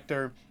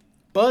collector,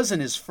 Buzz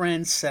and his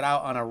friends set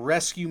out on a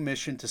rescue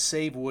mission to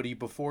save Woody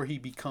before he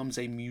becomes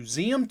a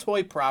museum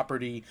toy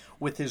property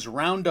with his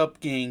Roundup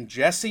gang,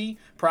 Jesse,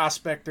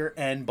 Prospector,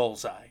 and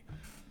Bullseye.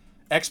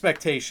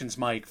 Expectations,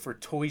 Mike, for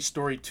Toy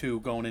Story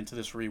 2 going into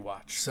this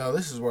rewatch. So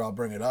this is where I'll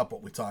bring it up,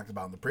 what we talked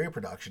about in the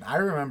pre-production. I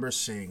remember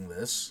seeing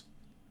this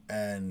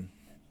and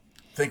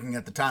thinking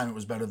at the time it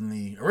was better than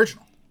the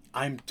original.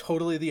 I'm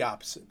totally the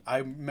opposite. I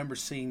remember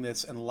seeing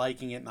this and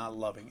liking it, not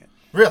loving it.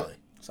 Really?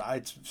 So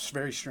it's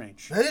very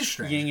strange. That is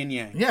strange. Yin and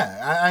yang.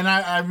 Yeah,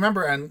 I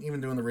remember, and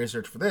even doing the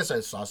research for this, I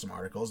saw some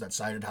articles that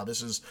cited how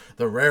this is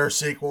the rare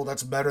sequel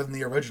that's better than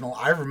the original.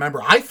 I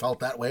remember I felt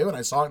that way when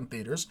I saw it in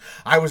theaters.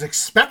 I was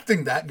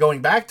expecting that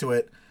going back to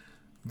it.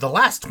 The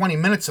last 20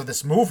 minutes of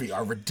this movie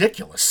are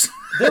ridiculous.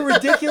 They're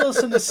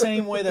ridiculous in the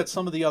same way that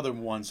some of the other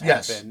ones have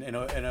Yes. been.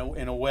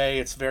 In a way,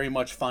 it's very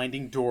much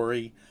Finding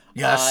Dory.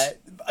 Yes.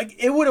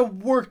 It would have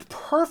worked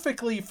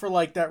perfectly for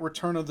like that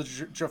Return of the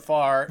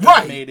Jafar Right,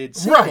 animated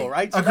sequel,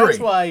 right? So agreed. that's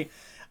why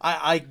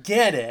I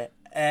get it.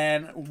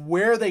 And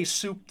where they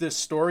souped this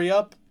story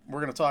up, we're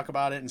going to talk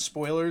about it in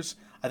spoilers.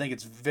 I think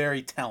it's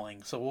very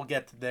telling. So we'll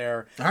get to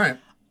there. All right.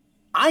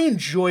 I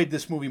enjoyed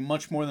this movie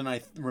much more than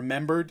I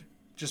remembered,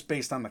 just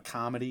based on the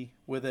comedy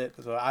with it.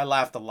 So I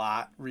laughed a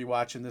lot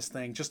rewatching this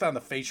thing, just on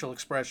the facial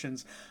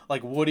expressions,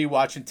 like Woody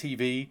watching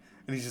TV,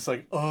 and he's just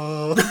like,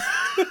 oh,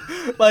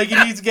 like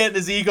he's getting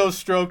his ego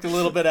stroked a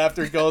little bit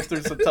after going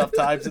through some tough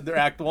times in their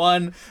Act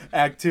 1.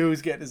 Act 2,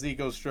 he's getting his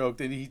ego stroked,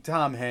 and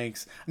Tom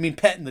Hanks,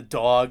 petting the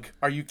dog.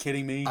 Are you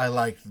kidding me? I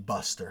like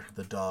Buster,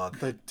 the dog.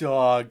 The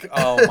dog.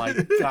 Oh my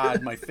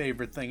God, my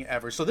favorite thing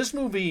ever. So this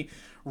movie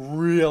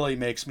really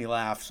makes me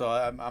laugh. So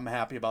I'm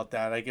happy about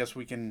that. I guess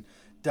we can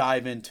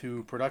dive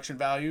into production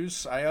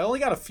values. I only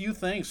got a few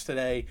things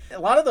today. A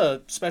lot of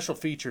the special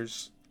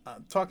features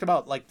talked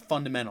about like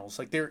fundamentals.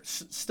 Like they're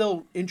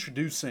still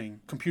introducing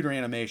computer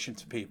animation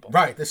to people.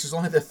 Right. This is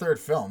only their third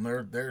film.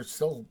 They're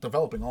still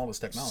developing all this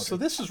technology. So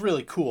this is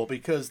really cool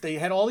because they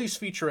had all these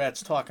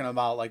featurettes talking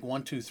about like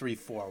 1, 2, 3,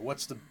 4.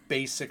 What's the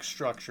basic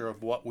structure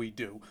of what we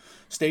do?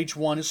 Stage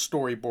 1 is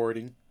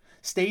storyboarding.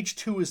 Stage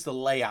 2 is the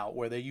layout,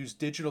 where they use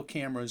digital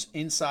cameras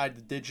inside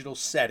the digital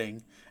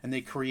setting and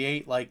they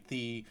create like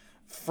the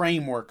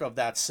framework of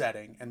that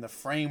setting and the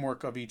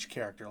framework of each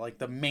character, like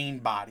the main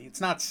body.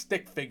 It's not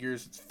stick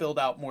figures, it's filled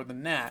out more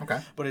than that. Okay.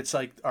 But it's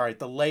like, all right,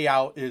 the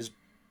layout is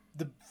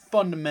the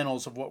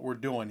fundamentals of what we're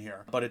doing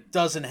here. But it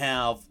doesn't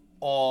have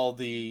all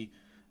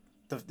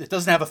it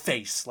doesn't have a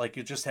face. Like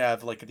you just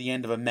have like at the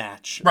end of a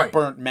match, Right. a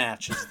burnt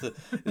match is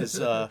Buzz's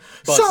so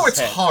it's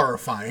head.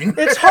 horrifying.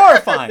 It's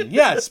horrifying,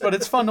 yes, but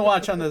it's fun to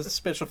watch on the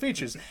special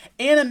features.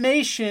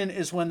 Animation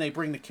is when they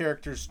bring the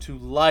characters to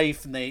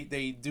life and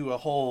they do a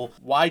whole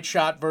wide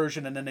shot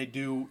version and then they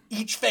do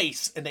each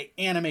face and they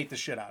animate the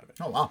shit out of it.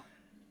 Oh, wow.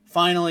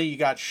 Finally, you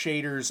got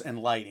shaders and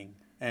lighting.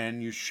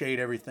 And you shade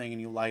everything and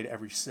you light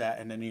every set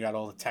and then you got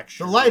all the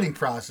textures. The lighting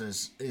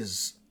process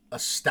is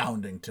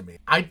astounding to me.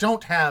 I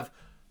don't have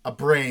a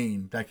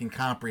brain that can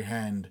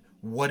comprehend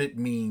what it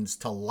means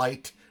to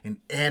light an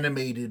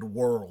animated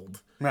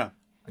world. Yeah.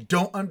 I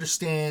don't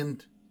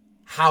understand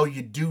how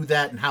you do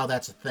that and how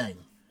that's a thing.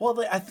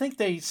 Well, I think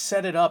they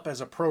set it up as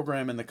a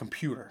program in the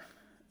computer.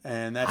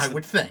 And I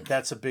would think.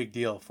 That's a big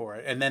deal for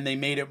it. And then they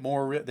made it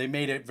they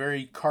made it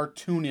very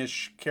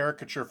cartoonish,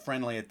 caricature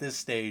friendly at this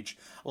stage.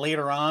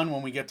 Later on,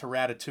 when we get to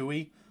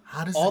Ratatouille,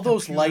 How does all the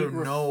those computer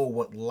light know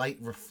what light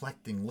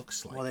reflecting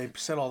looks like? well, they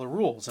set all the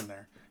rules in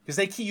there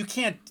because you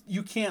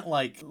can't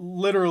like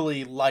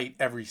literally light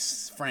every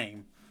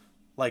frame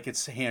like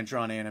it's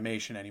hand-drawn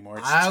animation anymore.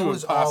 It's I too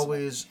was impossible.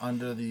 always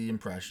under the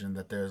impression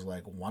that there's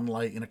like one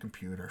light in a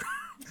computer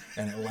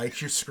and it lights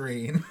your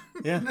screen.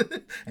 Yeah.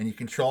 And you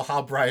control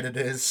how bright it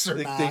is or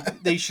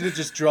not. They should have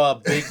just drawn a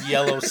big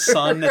yellow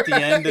sun at the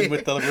end and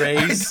with the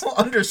rays. I don't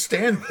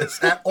understand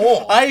this at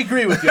all. I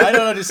agree with you. I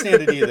don't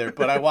understand it either,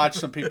 but I watched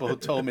some people who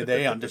told me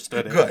they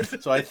understood it.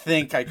 Good. So I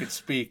think I could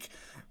speak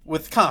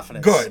with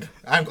confidence. Good.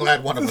 I'm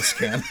glad one of us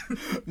can.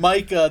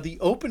 Mike, the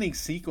opening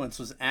sequence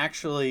was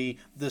actually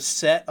the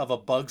set of A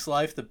Bug's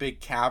Life, the big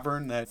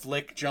cavern that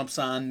Flick jumps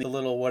on the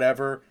little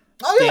whatever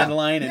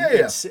dandelion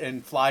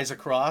and flies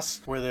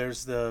across, where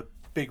there's the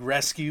big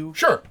rescue.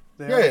 Sure.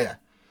 There. Yeah.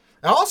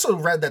 I also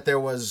read that there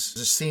was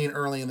a scene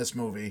early in this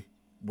movie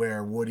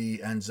where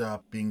Woody ends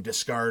up being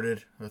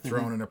discarded or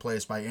thrown in a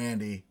place by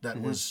Andy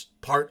that was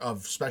part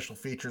of special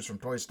features from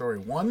Toy Story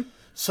 1.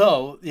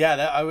 So, yeah,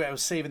 I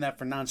was saving that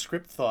for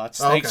non-script thoughts.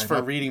 Thanks okay.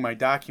 for reading my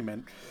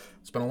document.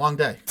 It's been a long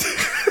day.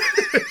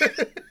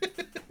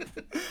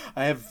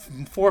 I have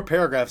 4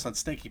 paragraphs on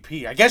Stinky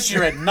Pete. I guess you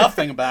read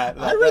nothing about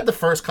that. I read the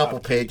first couple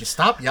pages.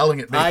 Stop yelling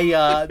at me.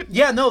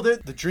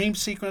 The dream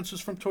sequence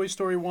was from Toy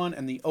Story 1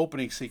 and the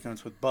opening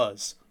sequence with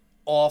Buzz,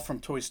 all from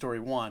Toy Story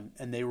 1,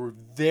 and they were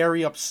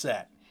very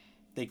upset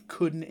they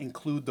couldn't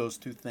include those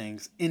 2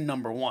 things in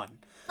number 1.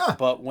 Huh.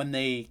 But when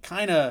they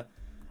kind of,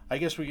 I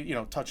guess we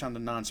touch on the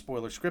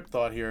non-spoiler script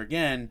thought here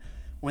again,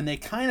 when they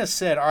kind of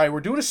said, all right,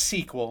 we're doing a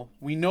sequel,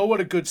 we know what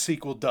a good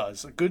sequel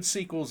does. A good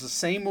sequel is the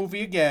same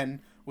movie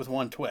again with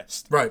one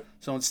twist. Right.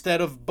 So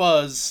instead of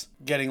Buzz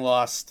getting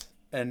lost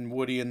and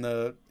Woody and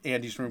the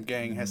Andy's Room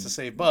gang has to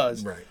save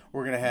Buzz, Right.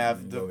 we're going to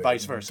have the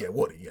vice versa. Get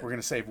Woody, yeah. We're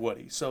going to save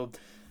Woody. So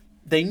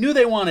They knew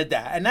they wanted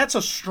that, and that's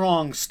a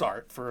strong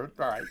start for,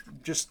 all right,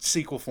 just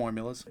sequel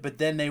formulas. But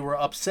then they were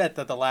upset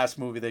that the last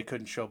movie they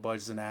couldn't show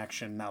Buzz in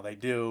action. Now they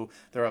do.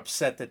 They're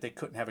upset that they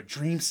couldn't have a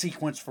dream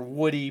sequence for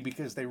Woody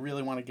because they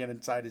really want to get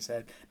inside his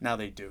head. Now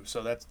they do.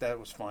 So that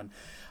was fun.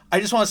 I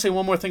just want to say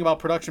one more thing about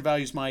production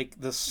values, Mike.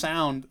 The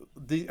sound,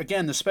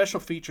 the special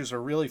features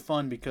are really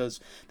fun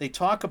because they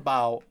talk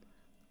about,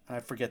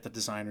 I forget the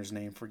designer's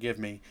name, forgive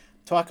me,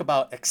 talk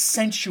about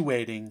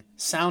accentuating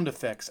sound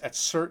effects at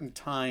certain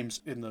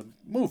times in the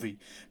movie,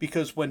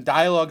 because when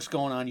dialogue's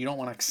going on, you don't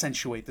want to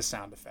accentuate the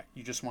sound effect.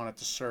 You just want it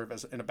to serve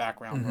as in a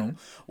background role.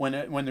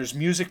 When there's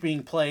music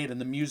being played and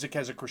the music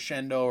has a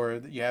crescendo,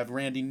 or you have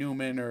Randy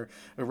Newman or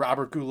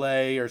Robert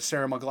Goulet or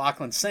Sarah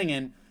McLachlan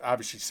singing,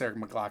 obviously Sarah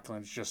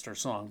McLachlan is just her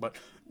song, but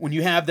when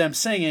you have them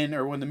singing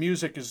or when the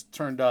music is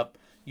turned up,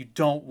 you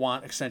don't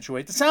want to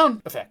accentuate the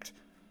sound effect.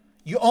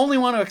 You only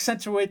want to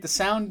accentuate the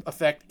sound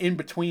effect in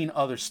between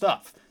other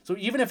stuff. So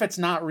even if it's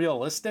not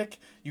realistic,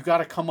 you got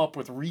to come up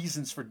with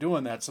reasons for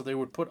doing that. So they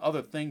would put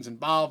other things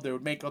involved. They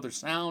would make other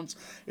sounds.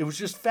 It was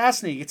just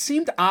fascinating. It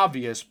seemed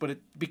obvious, but it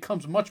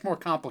becomes much more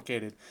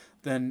complicated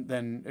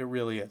than it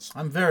really is.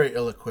 I'm very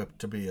ill-equipped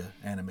to be an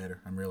animator,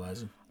 I'm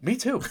realizing. Me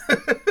too.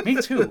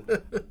 Me too.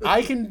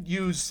 I can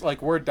use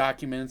like Word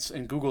documents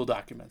and Google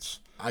documents.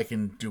 I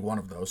can do one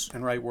of those.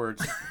 And write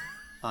words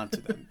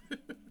onto them.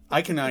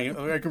 I can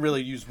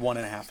really use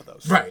 1.5 of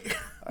those. Right.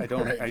 I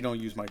don't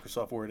use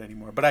Microsoft Word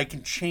anymore, but I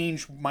can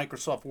change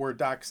Microsoft Word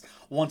docs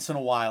once in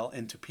a while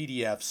into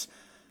PDFs.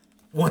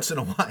 Once in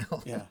a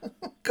while. Yeah.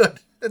 Good.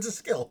 That's a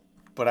skill.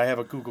 But I have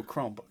a Google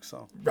Chromebook,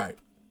 so. Right.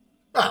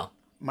 Well,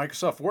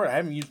 Microsoft Word. I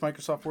haven't used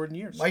Microsoft Word in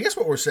years. I guess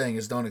what we're saying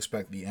is don't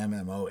expect the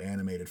MMO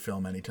animated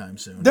film anytime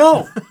soon.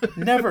 No,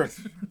 never.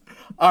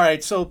 All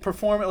right, so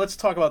let's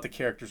talk about the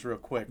characters real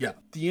quick. Yeah.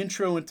 The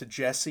intro into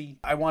Jessie.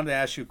 I wanted to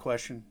ask you a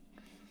question.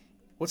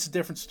 What's the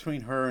difference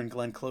between her and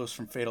Glenn Close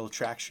from Fatal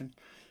Attraction?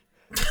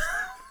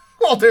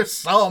 Well, there's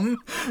some.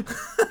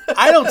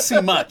 I don't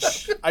see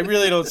much. I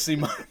really don't see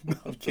much. No,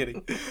 I'm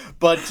kidding.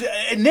 But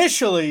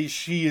initially,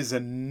 she is a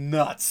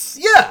nuts.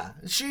 Yeah,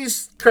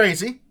 she's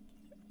crazy.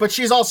 But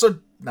she's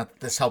also, not that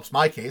this helps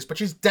my case, but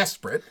she's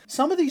desperate.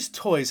 Some of these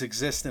toys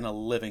exist in a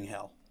living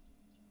hell.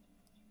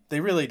 They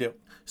really do.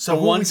 So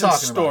the who ones are we in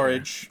talking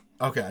storage.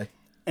 About here? Okay.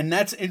 And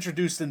that's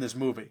introduced in this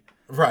movie.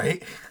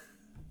 Right.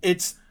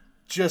 It's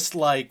just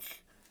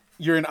like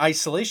you're in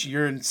isolation.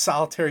 You're in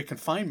solitary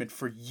confinement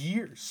for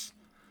years.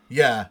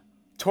 Yeah.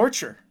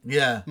 Torture.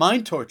 Yeah.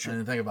 Mind I torture.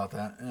 didn't think about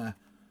that. Yeah.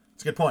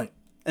 It's a good point.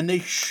 And they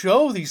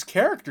show these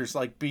characters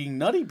like being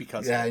nutty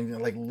because of it. Yeah,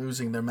 like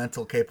losing their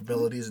mental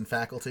capabilities and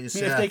faculties.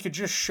 I mean, if they could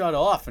just shut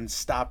off and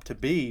stop to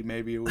be,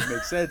 maybe it would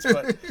make sense.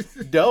 But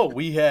no,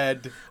 we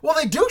had... Well,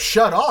 they do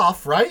shut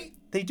off, right?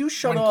 They do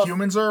shut when off.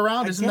 Humans are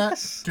around, isn't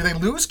guess. that? Do they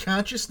lose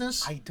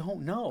consciousness? I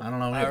don't know. I don't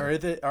know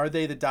either. Are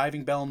they the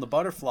diving bell and the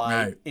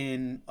butterfly Right.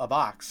 in a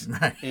box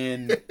Right.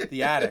 in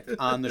the attic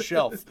on the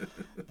shelf?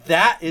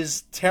 That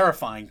is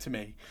terrifying to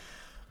me.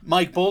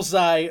 Mike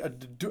Bullseye,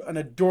 an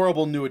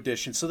adorable new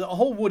addition. So the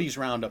whole Woody's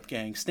Roundup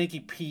gang.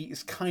 Stinky Pete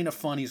is kind of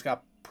fun. He's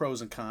got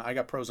pros and cons. I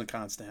got pros and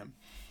cons to him.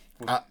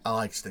 I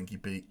like Stinky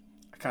Pete.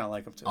 I kind of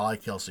like him too. I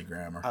like Kelsey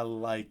Grammer. I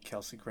like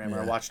Kelsey Grammer.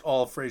 Yeah. I watched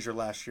all of Frasier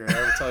last year. I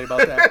ever tell you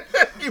about that?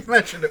 You've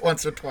mentioned it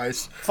once or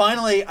twice.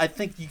 Finally, I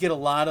think you get a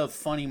lot of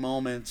funny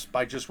moments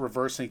by just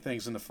reversing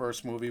things in the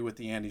first movie with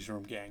the Andy's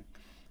Room gang.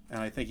 And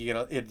I think you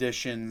get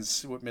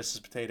additions with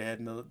Mrs. Potato Head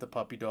and the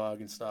puppy dog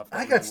and stuff.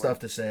 I got stuff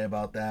to say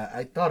about that.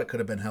 I thought it could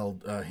have been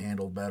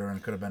handled better, and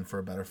it could have been for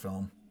a better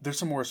film. There's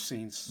some worse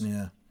scenes.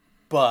 Yeah.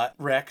 But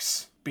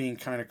Rex being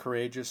kind of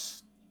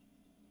courageous.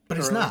 But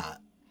he's not.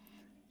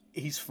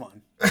 He's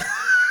fun.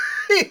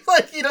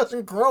 He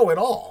doesn't grow at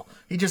all.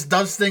 He just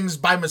does things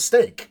by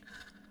mistake.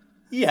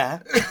 Yeah.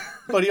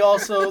 But he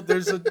also,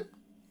 there's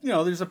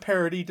a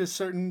parody to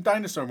certain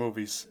dinosaur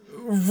movies.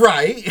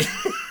 Right.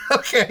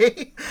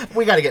 Okay.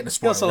 We got to get into He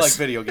spoilers. also like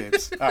video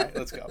games. All right,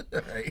 let's go.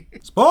 All right.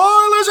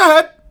 Spoilers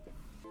ahead!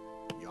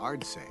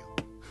 Yard sale.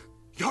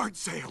 Yard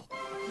sale!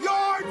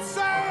 Yard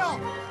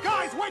sale!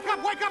 Guys, wake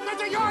up, wake up!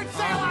 There's a yard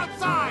sale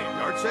outside!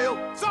 Yard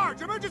sale?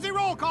 Sarge, emergency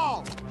roll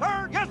call!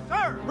 Sir, yes,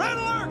 sir! Red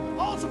alert!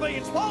 All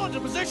civilians fall into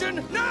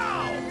position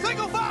now!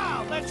 Single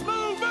file! Let's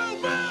move,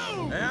 move,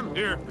 move! Ham?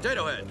 Here.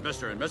 Potato Head,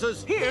 Mr. and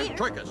Mrs. Here.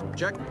 Troikas.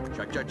 Check.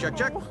 Check, check, check,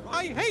 check.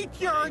 I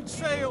hate yard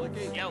sales!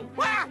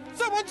 Ah!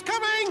 Someone's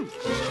coming!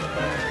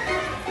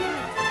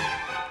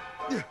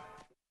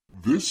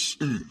 This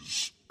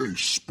is a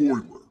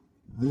spoiler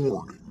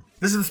warning.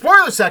 This is the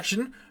spoiler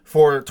section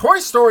for Toy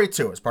Story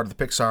 2 as part of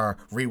the Pixar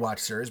Rewatch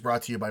series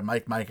brought to you by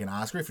Mike, and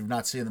Oscar. If you've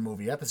not seen the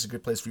movie yet, this is a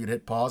good place for you to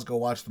hit pause, go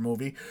watch the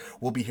movie.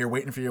 We'll be here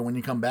waiting for you when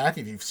you come back.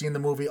 If you've seen the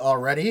movie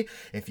already,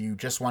 if you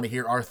just want to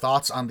hear our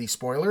thoughts on the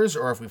spoilers,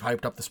 or if we've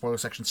hyped up the spoiler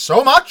section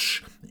so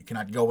much you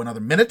cannot go another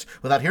minute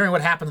without hearing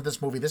what happens in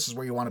this movie, this is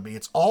where you want to be.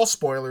 It's all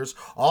spoilers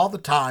all the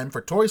time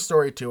for Toy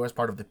Story 2 as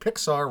part of the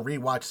Pixar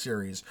Rewatch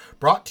series,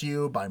 brought to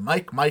you by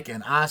Mike,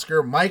 and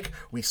Oscar. Mike,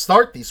 we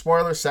start these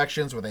spoiler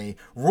sections with a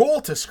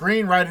rule to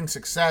screenwriting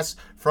success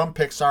from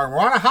Pixar, and we're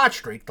on a hot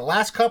streak. The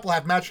last couple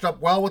have matched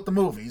up well with the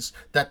movies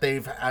that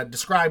they've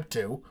described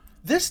to.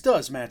 This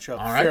does match up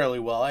fairly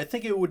well. I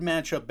think it would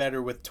match up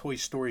better with Toy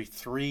Story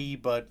 3,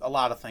 but a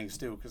lot of things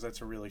do because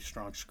that's a really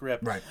strong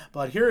script. Right.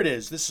 But here it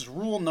is. This is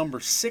rule number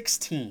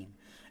 16,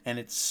 and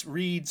it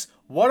reads,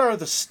 "What are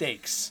the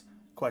stakes? ?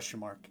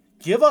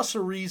 Give us a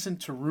reason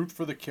to root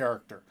for the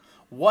character.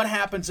 What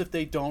happens if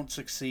they don't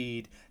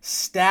succeed?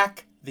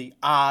 Stack the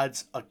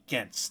odds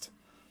against."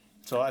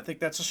 So I think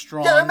that's a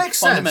strong that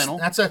makes fundamental.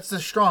 sense. That's a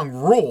strong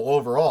rule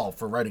overall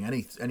for writing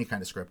any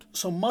kind of script.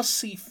 So Must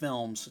See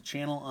Films, a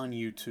channel on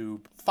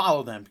YouTube,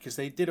 follow them because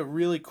they did a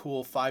really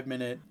cool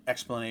 5-minute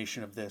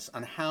explanation of this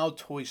on how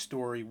Toy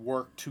Story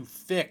worked to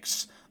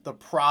fix the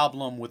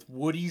problem with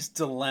Woody's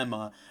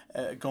dilemma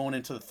going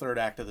into the third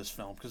act of this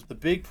film. Because the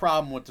big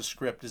problem with the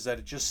script is that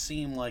it just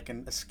seemed like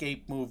an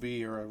escape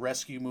movie or a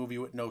rescue movie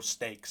with no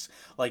stakes.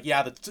 Like,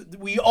 yeah,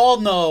 we all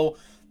know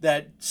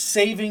that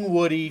saving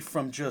Woody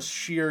from just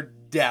sheer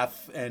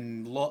death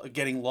and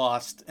getting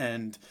lost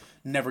and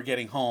never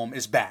getting home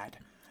is bad.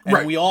 And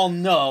right. We all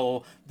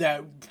know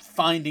that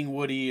finding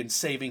Woody and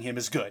saving him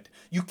is good.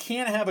 You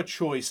can't have a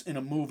choice in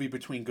a movie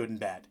between good and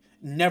bad.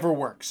 Never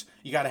works.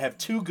 You got to have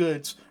two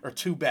goods or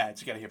two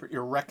bads. You got to have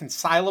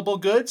irreconcilable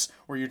goods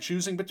where you're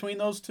choosing between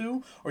those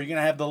two, or you're going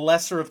to have the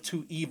lesser of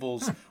two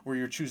evils where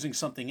you're choosing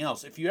something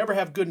else. If you ever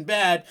have good and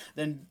bad,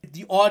 then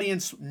the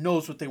audience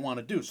knows what they want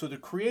to do. So to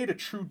create a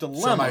true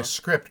dilemma... So my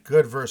script,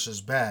 good versus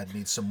bad,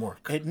 needs some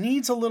work. It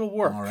needs a little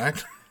work. All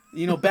right.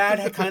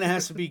 Bad kind of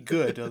has to be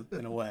good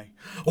in a way.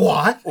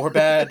 What? Or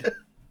bad,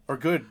 or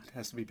good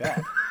has to be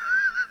bad.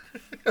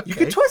 Okay. You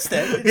can twist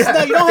it. You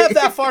don't have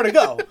that far to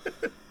go.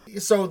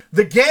 So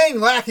the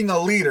gang lacking a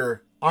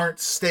leader aren't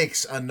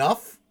stakes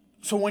enough?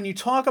 So when you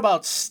talk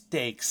about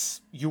stakes,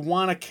 you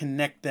want to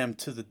connect them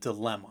to the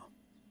dilemma.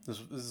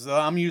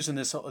 I'm using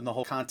this in the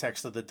whole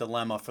context of the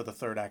dilemma for the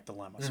third act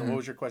dilemma. So what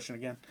was your question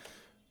again?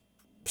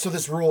 So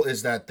this rule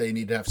is that they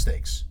need to have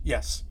stakes.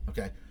 Yes.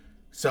 Okay.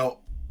 So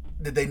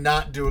did they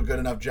not do a good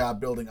enough job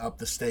building up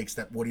the stakes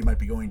that Woody might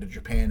be going to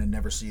Japan and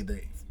never see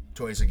the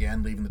toys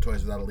again, leaving the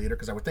toys without a leader?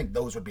 Because I would think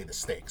those would be the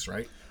stakes,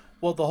 right?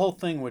 Well, the whole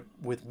thing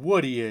with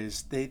Woody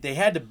is they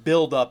had to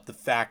build up the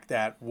fact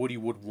that Woody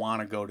would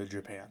want to go to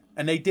Japan.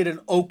 And they did an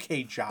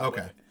okay job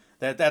with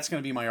it. That's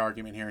going to be my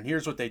argument here. And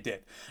here's what they did.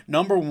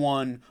 Number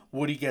one,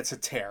 Woody gets a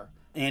tear.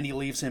 Andy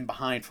leaves him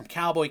behind from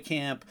cowboy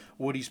camp.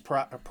 Woody's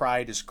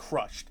pride is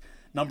crushed.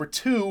 Number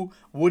two,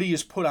 Woody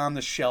is put on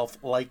the shelf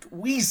like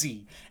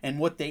Wheezy. And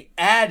what they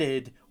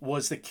added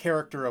was the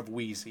character of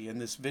Wheezy. And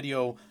this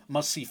video,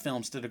 Must See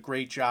Films did a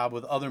great job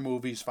with other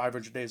movies,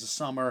 500 Days of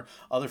Summer,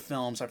 other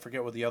films, I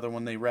forget what the other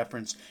one they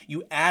referenced.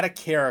 You add a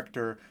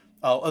character,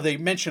 they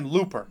mentioned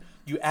Looper.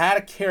 You add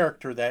a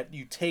character that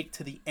you take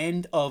to the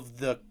end of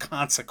the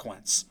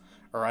consequence.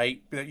 All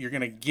right? That you're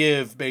going to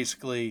give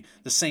basically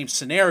the same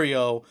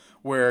scenario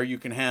where you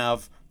can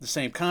have the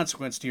same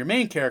consequence to your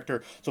main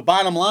character. So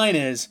bottom line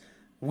is,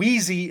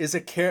 Wheezy is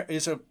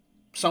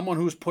someone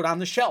who's put on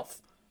the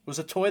shelf. It was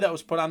a toy that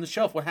was put on the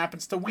shelf. What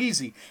happens to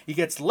Wheezy? He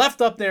gets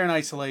left up there in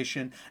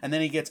isolation, and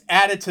then he gets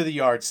added to the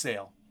yard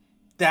sale.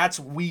 That's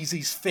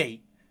Wheezy's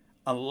fate,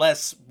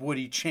 unless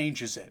Woody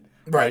changes it.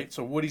 Right?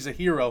 So Woody's a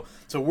hero.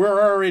 So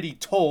we're already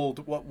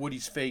told what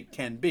Woody's fate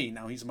can be.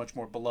 Now, he's a much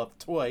more beloved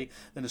toy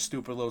than a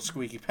stupid little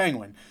squeaky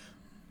penguin.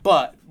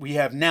 But we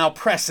have now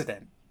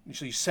precedent.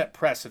 So you set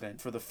precedent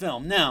for the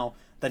film. Now,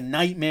 the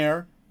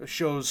nightmare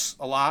shows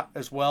a lot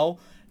as well.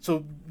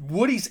 So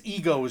Woody's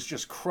ego is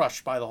just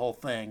crushed by the whole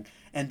thing.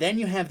 And then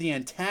you have the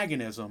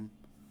antagonism,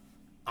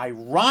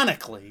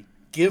 ironically,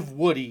 give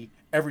Woody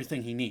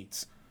everything he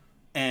needs.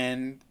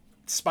 And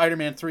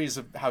Spider-Man 3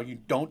 is how you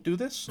don't do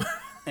this.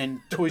 And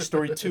Toy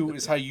Story 2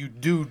 is how you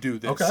do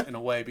this in a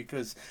way.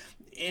 Because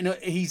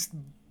he's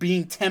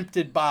being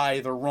tempted by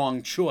the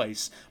wrong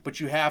choice. But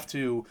you have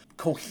to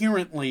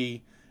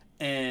coherently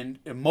and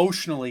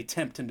emotionally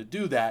tempt him to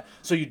do that.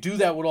 So you do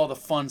that with all the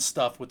fun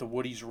stuff with the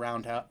Woody's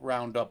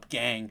Roundup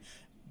gang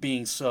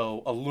being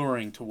so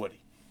alluring to Woody.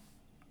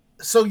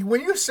 So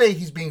when you say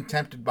he's being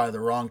tempted by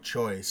the wrong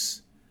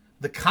choice,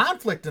 the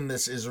conflict in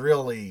this is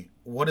really,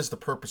 what is the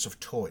purpose of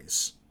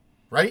toys,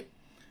 right?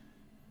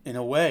 In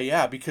a way,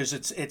 yeah, because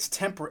it's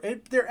temporary.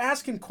 They're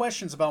asking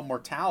questions about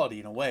mortality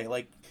in a way.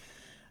 Like,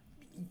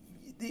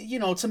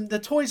 the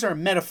toys are a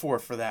metaphor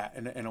for that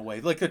in a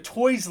way. Like the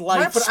toy's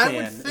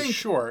lifespan is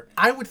short.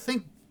 I would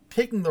think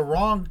taking the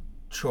wrong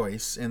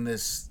choice in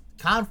this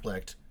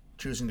conflict,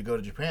 choosing to go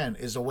to Japan,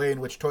 is a way in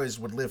which toys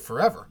would live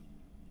forever.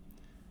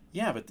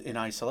 Yeah, but in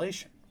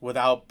isolation,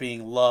 without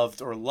being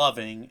loved or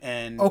loving.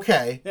 And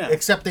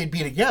except they'd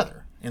be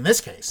together in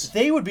this case.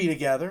 They would be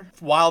together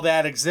while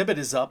that exhibit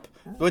is up,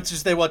 which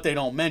is what they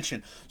don't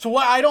mention. So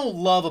what I don't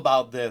love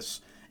about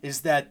this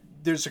is that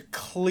there's a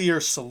clear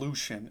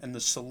solution, and the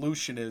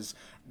solution is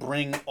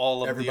bring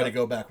all of Everybody the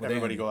go back with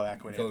everybody Andy. go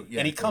back with Go- Andy. yeah,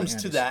 and he go to comes to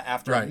Andy's. that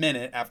after a Right.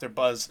 minute after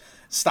Buzz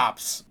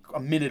stops a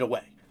minute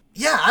away.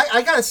 Yeah,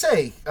 I gotta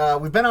say,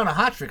 we've been on a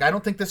hot streak. I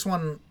don't think this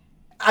one.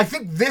 I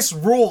think this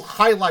rule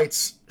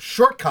highlights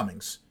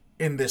shortcomings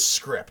in this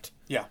script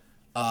Yeah.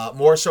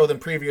 more so than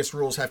previous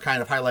rules have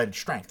kind of highlighted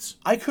strengths.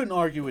 I couldn't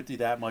argue with you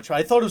that much.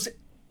 I thought it was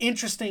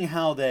interesting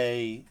how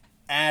they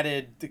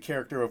added the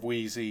character of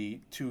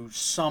Wheezy to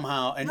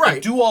somehow and Right.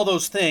 do all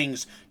those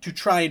things to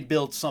try and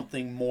build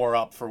something more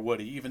up for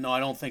Woody, even though I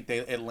don't think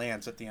it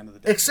lands at the end of the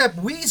day. Except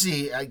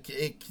Wheezy,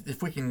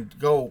 if we can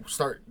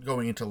start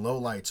going into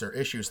lowlights or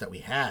issues that we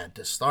had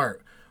to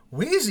start,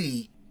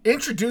 Wheezy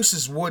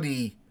introduces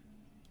Woody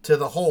to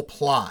the whole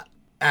plot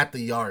at the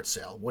yard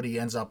sale. Woody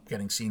ends up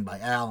getting seen by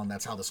Al, and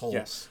that's how this whole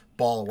Yes.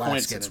 ball of wax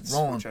Coincidence, gets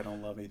rolling. which I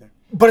don't love either.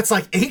 But it's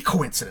like 8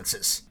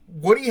 coincidences.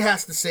 Woody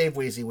has to save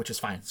Wheezy, which is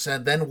fine. So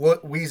then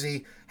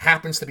Wheezy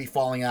happens to be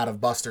falling out of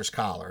Buster's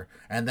collar.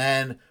 And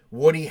then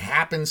Woody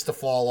happens to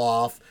fall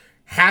off,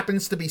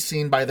 happens to be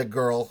seen by the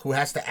girl who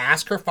has to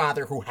ask her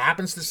father, who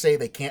happens to say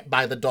they can't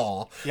buy the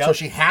doll. Yep. So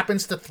she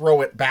happens to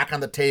throw it back on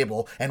the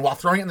table. And while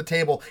throwing it on the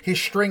table, his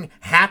string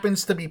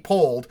happens to be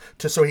pulled.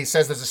 So he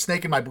says, "There's a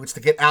snake in my boots," to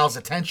get Al's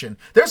attention.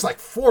 There's like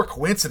 4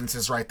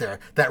 coincidences right there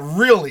that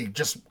really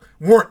just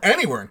weren't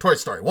anywhere in Toy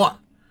Story 1.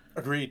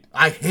 Agreed.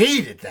 I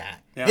hated that.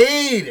 Yeah.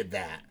 Hated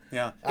that.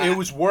 Yeah, it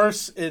was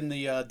worse in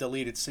the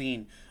deleted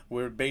scene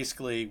where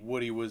basically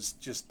Woody was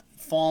just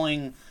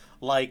falling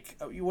like,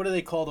 what do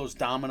they call those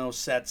domino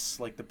sets,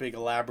 like the big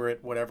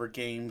elaborate whatever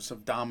games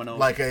of dominoes?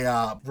 Like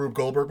a Rube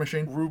Goldberg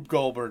machine? Rube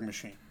Goldberg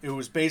machine. It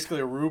was basically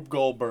a Rube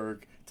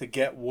Goldberg to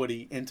get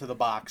Woody into the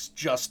box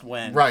just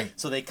when. Right.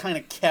 So they kind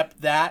of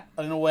kept that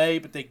in a way,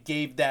 but they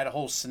gave that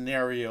whole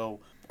scenario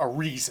a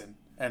reason,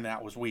 and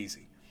that was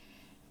Wheezy.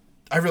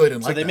 I really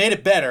didn't So like they that. made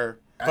it better,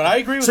 but I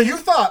agree with So you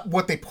thought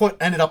what they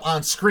ended up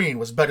on screen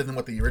was better than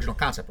what the original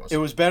concept was? It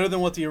was better than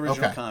what the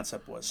original Okay.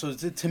 concept was. So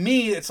to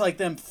me, it's like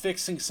them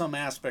fixing some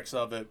aspects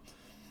of it.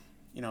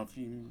 You know, if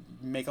you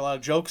make a lot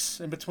of jokes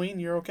in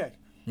between, you're okay.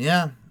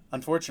 Yeah.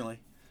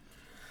 Unfortunately.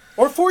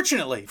 Or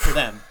fortunately for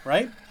them,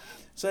 right?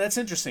 So that's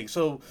interesting.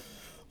 So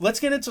let's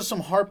get into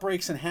some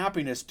heartbreaks and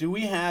happiness. Do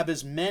we have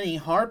as many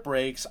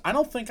heartbreaks? I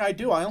don't think I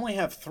do. I only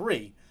have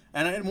 3.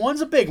 And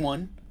one's a big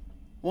one.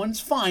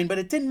 One's fine, but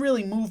it didn't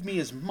really move me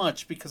as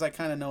much because I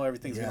kind of know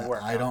everything's going Yeah, to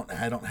work.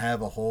 I don't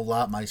have a whole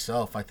lot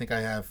myself. I think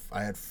I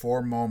had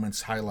 4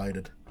 moments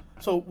highlighted.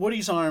 So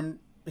Woody's arm,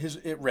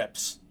 it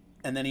rips,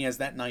 and then he has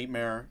that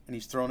nightmare, and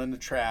he's thrown in the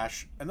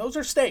trash, and those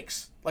are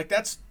stakes. Like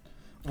that's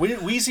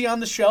Wheezy on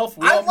the shelf.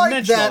 We I all like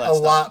mentioned all that that a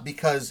stuff. lot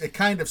because it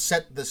kind of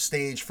set the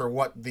stage for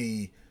what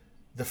the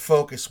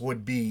focus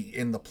would be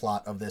in the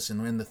plot of this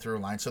and in the through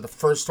line. So the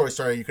first Toy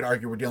Story, you could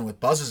argue, we're dealing with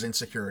Buzz's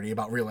insecurity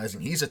about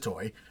realizing he's a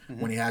toy.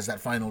 When he has that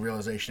final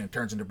realization, it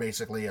turns into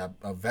basically a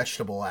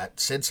vegetable at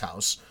Sid's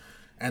house.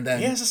 And then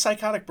He has a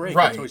psychotic break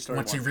right, in Toy Story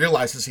once 1. he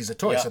realizes he's a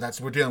toy. Yeah.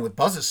 So we're dealing with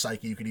Buzz's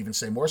psyche, you could even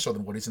say more so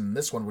than Woody's. And in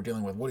this one, we're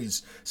dealing with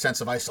Woody's sense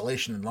of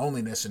isolation and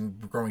loneliness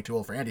and growing too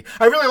old for Andy.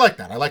 I really like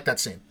that. I like that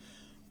scene.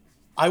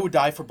 I would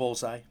die for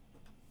Bullseye.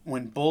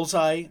 When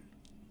Bullseye...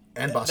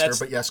 And Buster,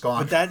 but yes, go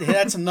on. But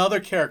that's another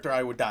character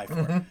I would die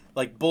for.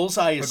 Like,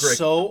 Bullseye is Agree.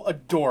 so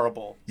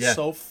adorable. Yeah.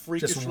 So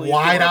freakishly Just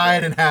wide-eyed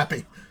adorable. and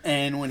happy.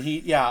 And when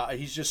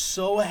he's just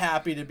so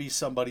happy to be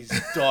somebody's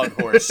dog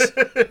horse.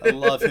 I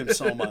love him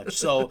so much.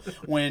 So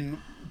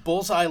when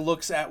Bullseye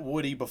looks at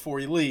Woody before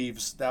he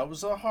leaves, that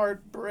was a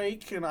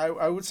heartbreak, and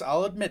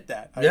I'll admit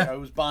that. I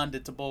was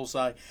bonded to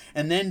Bullseye.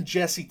 And then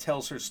Jessie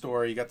tells her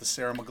story. You got the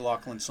Sarah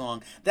McLachlan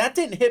song. That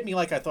didn't hit me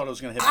like I thought it was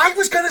going to hit me. I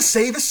was going to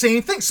say the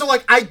same thing. So,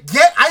 like, I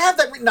have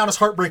that written down as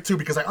heartbreak, too,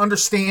 because I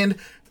understand,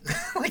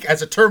 like,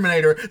 as a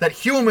Terminator, that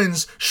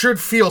humans should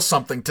feel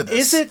something to this.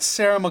 Is it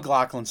Sarah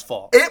McLachlan's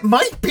fault? It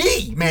might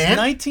be, man.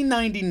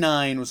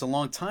 1999 was a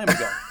long time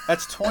ago.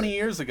 That's 20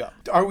 years ago.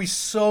 Are we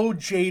so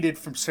jaded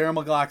from Sarah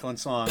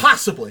McLachlan's song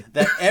Possibly.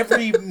 that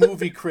every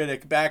movie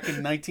critic back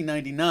in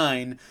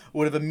 1999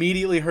 would have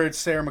immediately heard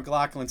Sarah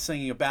McLachlan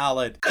singing a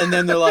ballad, and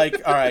then they're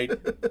like, all right,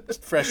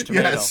 fresh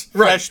tomato. Yes,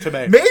 right. Fresh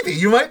tomato. Maybe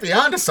you might be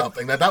onto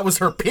something, that was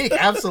her peak,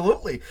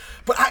 absolutely.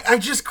 But I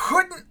just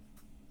couldn't,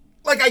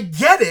 like, I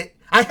get it.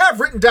 I have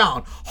written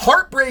down,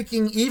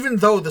 heartbreaking even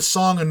though the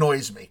song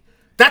annoys me.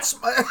 That's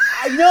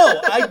I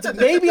know.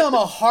 Maybe I'm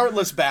a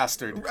heartless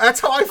bastard.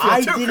 that's how I feel, I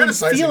too, didn't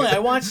criticizing feel it. it. I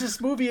watched this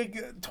movie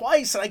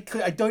twice, and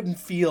I didn't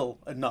feel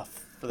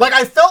enough. For Like,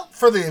 that. I felt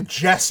for the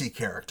Jesse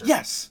character.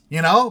 Yes.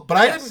 You know? But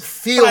I Yes. didn't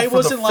feel But I for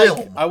wasn't the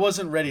film. I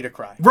wasn't ready to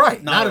cry.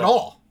 Right, not at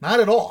all. Not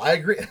at all. I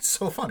agree. It's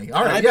so funny.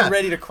 All And right, I've yeah. been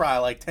ready to cry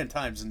like 10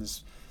 times in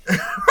this.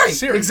 Right,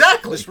 series,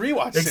 exactly. this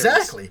rewatch series.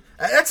 Exactly.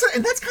 That's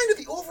kind of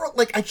the overall,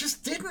 like, I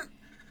just didn't,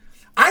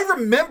 I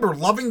remember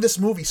loving this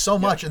movie so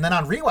much, and then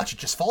on rewatch, it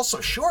just falls so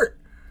short.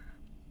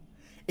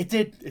 It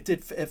did.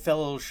 It fell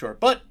a little short.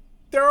 But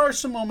there are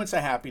some moments of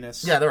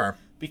happiness. Yeah, there are.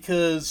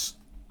 Because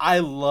I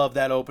love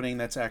that opening.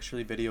 That's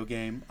actually a video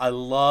game. I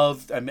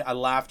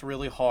laughed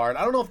really hard.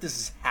 I don't know if this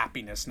is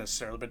happiness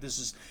necessarily, but this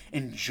is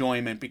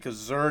enjoyment because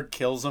Zurg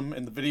kills him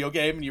in the video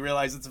game and you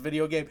realize it's a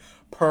video game.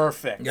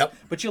 Perfect. Yep.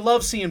 But you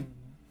love seeing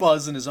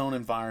Buzz in his own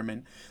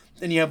environment.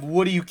 Then you have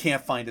Woody who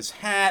can't find his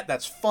hat.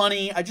 That's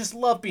funny. I just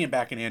love being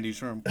back in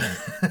Andy's room.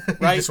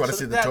 Right? You just want to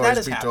see the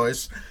toys be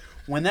toys.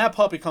 When that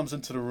puppy comes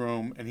into the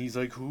room and he's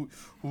like,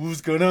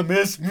 who's gonna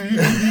miss me?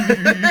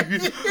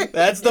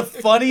 That's the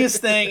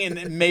funniest thing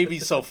and maybe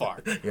so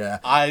far. Yeah.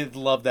 I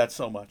love that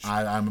so much.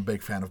 I'm a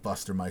big fan of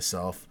Buster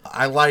myself.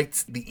 I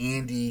liked the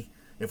Andy.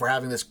 If we're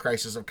having this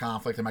crisis of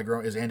conflict,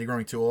 is Andy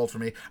growing too old for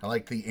me? I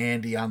like the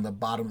Andy on the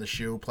bottom of the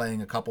shoe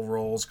playing a couple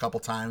roles, a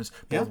couple times,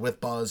 both with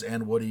Buzz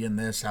and Woody in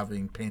this,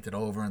 having painted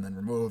over and then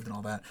removed and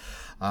all that.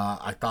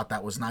 I thought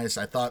that was nice.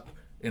 I thought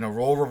in a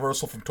role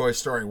reversal from Toy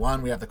Story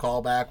 1, we have the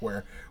callback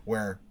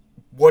where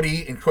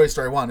Woody in Toy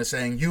Story 1 is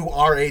saying, you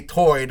are a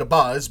toy to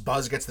Buzz.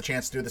 Buzz gets the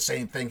chance to do the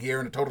same thing here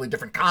in a totally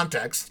different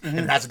context, and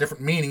it has a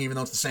different meaning even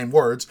though it's the same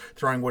words,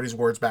 throwing Woody's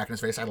words back in his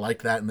face. I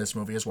like that in this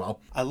movie as well.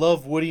 I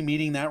love Woody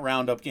meeting that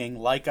Roundup gang.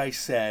 Like I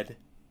said,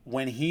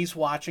 when he's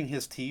watching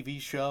his TV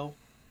show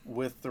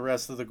with the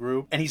rest of the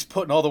group, and he's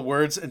putting all the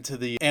words into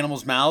the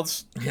animals'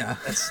 mouths. Yeah.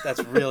 That's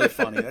really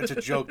funny. That's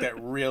a joke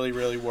that really,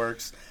 really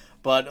works.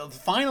 But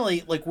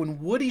finally, like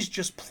when Woody's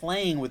just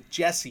playing with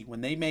Jessie,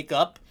 when they make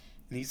up,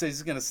 and he says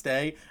he's going to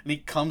stay, and he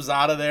comes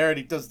out of there, and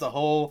he does the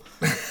whole,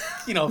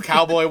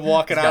 cowboy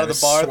walking out of the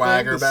bar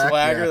swagger thing. The back,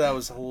 swagger, yeah. That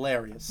was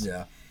hilarious.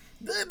 Yeah.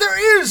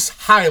 There is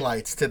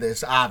highlights to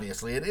this,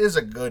 obviously. It is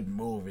a good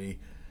movie.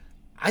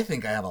 I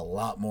think I have a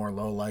lot more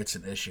lowlights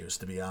and issues,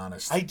 to be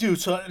honest. I do.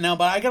 So now,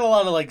 but I got a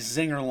lot of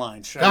zinger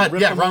lines. Should Go I ahead,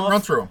 rip yeah, them run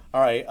off? through them.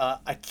 All right.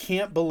 I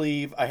can't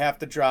believe I have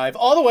to drive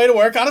all the way to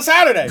work on a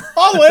Saturday.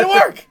 All the way to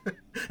work.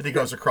 And he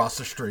goes across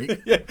the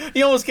street. Yeah,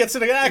 he almost gets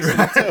in an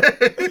accident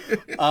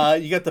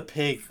too. You got the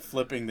pig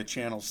flipping the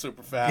channel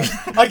super fast.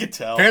 I could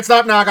tell. Can't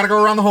stop now. Gotta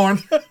go around the horn.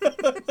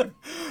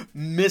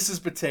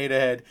 Mrs. Potato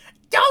Head.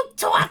 Don't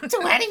talk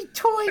to any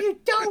toy you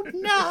don't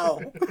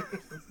know.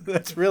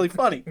 That's really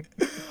funny.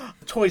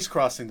 Toys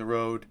crossing the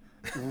road,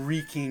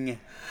 wreaking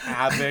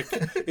havoc.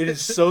 It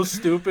is so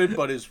stupid,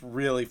 but it's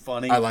really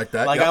funny. I like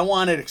that, yep. I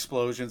wanted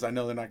explosions. I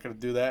know they're not going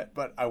to do that,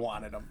 but I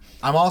wanted them.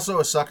 I'm also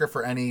a sucker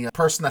for any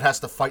person that has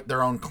to fight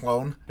their own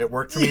clone. It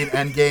worked for me in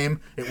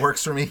Endgame. It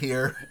works for me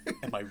here.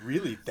 Am I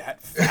really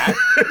that fat?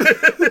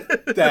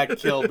 That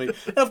killed me.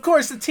 And of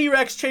course, the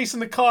T-Rex chasing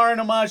the car in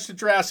homage to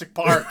Jurassic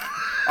Park.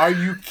 Are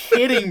you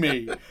kidding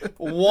me?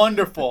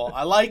 Wonderful.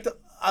 I liked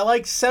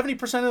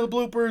 70% of the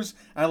bloopers,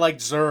 and I liked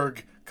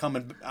Zurg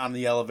coming on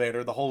the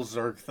elevator. The whole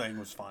Zurg thing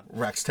was fun.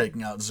 Rex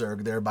taking out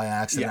Zurg there by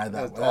accident.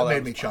 Yeah, that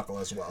made me chuckle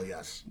as well,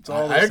 yes.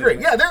 all I agree.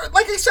 those Yeah,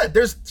 like I said,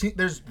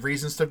 there's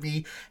reasons to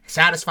be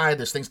satisfied.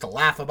 There's things to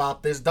laugh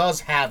about. This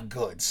does have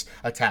goods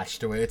attached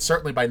to it. It's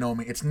certainly by no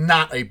means, it's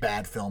not a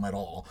bad film at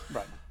all.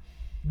 Right.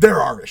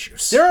 There are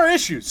issues. There are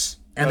issues.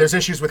 And there's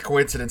issues with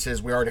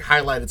coincidences. We already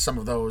highlighted some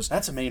of those.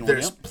 That's a main one,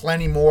 There's yep.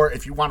 plenty more.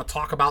 If you want to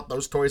talk about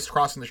those toys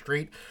crossing the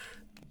street,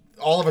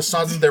 all of a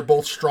sudden they're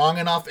both strong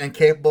enough and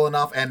capable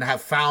enough and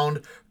have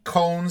found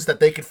cones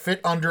that they could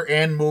fit under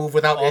and move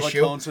without All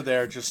issue. the cones are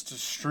there, just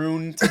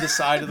strewn to the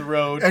side of the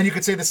road. And you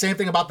could say the same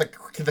thing about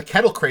the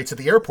kettle crates at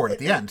the airport at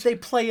the end. They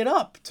play it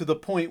up to the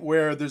point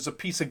where there's a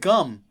piece of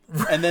gum,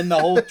 and then the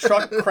whole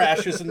truck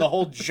crashes and the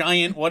whole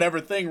giant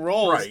whatever thing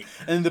rolls, Right.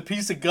 and the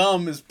piece of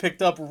gum is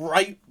picked up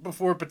right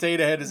before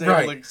Potato Head is able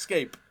Right. to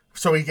escape.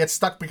 So he gets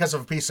stuck because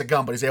of a piece of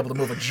gum, but he's able to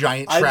move a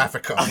giant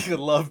traffic cone. I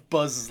love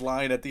Buzz's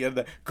line at the end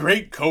of that.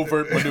 Great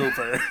covert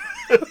maneuver.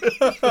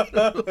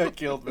 That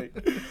killed me.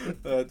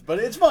 But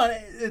it's fun.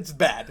 It's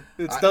bad.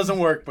 It doesn't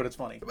work, but it's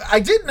funny.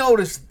 I did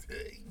notice,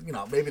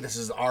 maybe this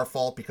is our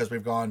fault because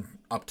we've gone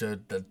up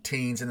to the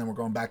teens and then we're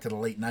going back to the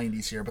late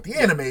 90s here, but the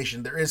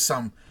animation, there is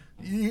some...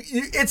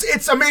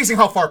 It's amazing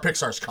how far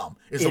Pixar's come,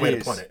 is the way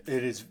to put it.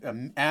 It is.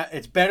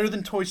 It's better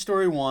than Toy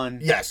Story 1.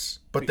 Yes,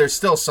 but there's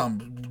still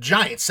some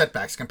giant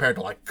setbacks compared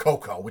to,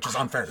 Coco, which is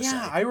unfair to say.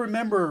 Yeah, I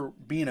remember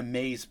being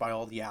amazed by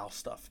all the Owl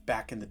stuff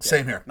back in the day.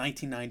 Same here.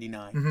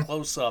 1999.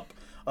 Close up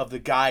of the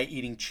guy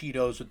eating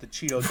Cheetos with the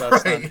Cheeto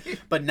dust on.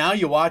 But now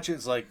you watch it,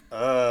 it's like,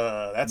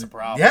 that's a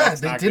problem. Yeah,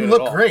 That's they not didn't good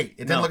look at all. great. It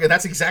didn't No. look.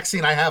 That's the exact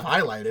scene I have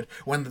highlighted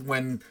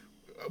when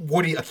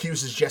Woody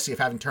accuses Jesse of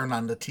having turned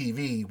on the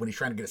TV when he's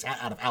trying to get his hat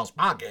out of Al's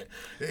pocket.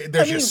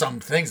 There's just some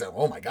things that,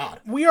 oh my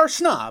God. We are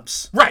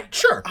snobs. Right,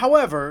 sure.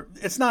 However,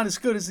 it's not as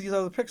good as these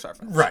other Pixar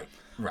films.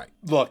 Right.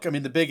 Look,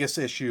 the biggest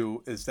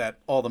issue is that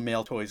all the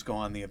male toys go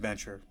on the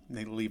adventure and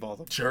they leave all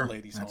the Sure.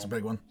 ladies That's home. a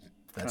big one.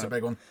 That's a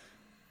big one.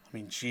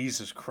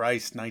 Jesus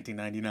Christ,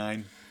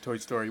 1999 Toy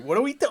Story. What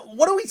are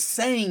we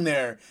saying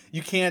there?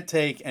 You can't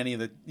take any of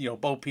the,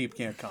 Bo Peep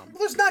can't come. Well,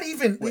 there's not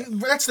even,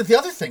 that's the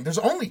other thing. There's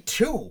only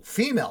 2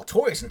 female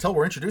toys until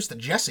we're introduced to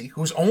Jessie,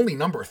 who's only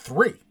number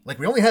 3.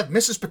 We only have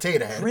Mrs.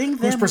 Potato Head,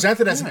 who's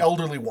presented as an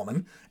elderly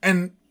woman,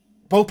 and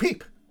Bo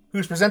Peep,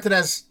 who's presented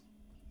as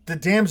the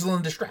damsel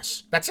in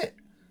distress. That's it.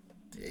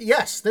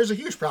 Yes, there's a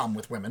huge problem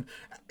with women.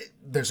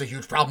 There's a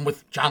huge problem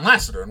with John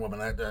Lasseter and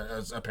women,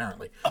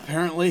 apparently.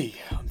 Apparently,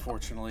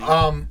 unfortunately.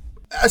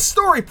 A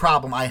story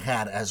problem I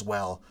had as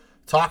well,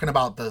 talking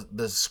about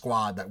the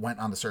squad that went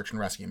on the search and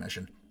rescue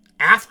mission.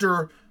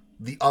 After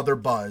the other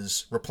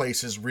Buzz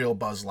replaces real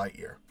Buzz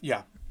Lightyear.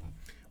 Yeah.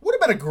 Would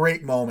have been a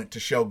great moment to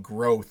show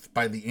growth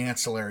by the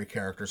ancillary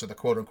characters, or the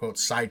quote-unquote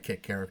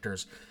sidekick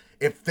characters,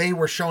 if they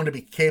were shown to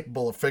be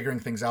capable of figuring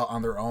things out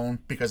on their own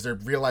because they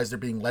realize they're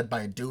being led by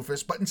a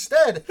doofus. But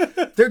instead,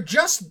 they're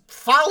just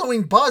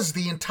following Buzz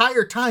the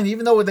entire time,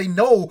 even though they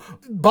know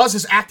Buzz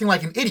is acting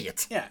like an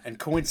idiot. Yeah, and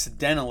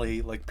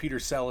coincidentally, like Peter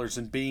Sellers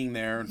and being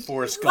there and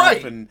Forrest Gump,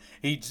 Right. and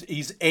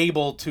he's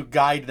able to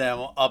guide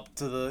them up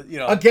to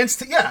the,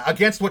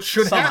 Against what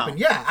should Somehow. happen.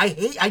 Yeah,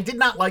 I did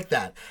not like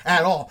that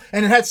at all.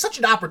 And it had such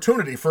an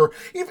opportunity for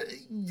even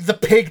the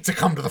pig to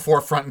come to the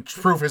forefront and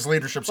prove his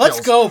leadership skills.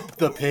 Let's go,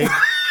 the pig.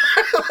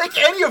 Like,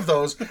 any of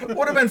those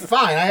would have been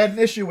fine. I had an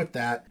issue with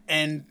that.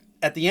 And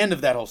at the end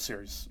of that whole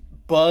series,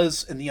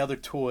 Buzz and the other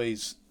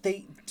toys,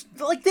 they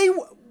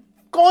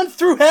gone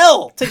through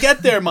hell to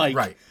get there, Mike.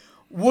 Right.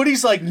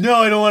 Woody's like, no,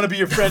 I don't want to be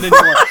your friend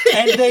anymore.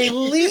 And they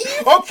leave.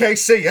 Okay,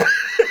 see ya.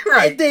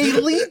 Right. They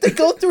leave. They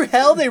go through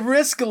hell. They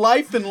risk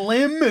life and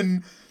limb.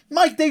 And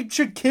Mike, they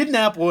should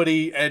kidnap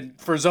Woody and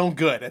for his own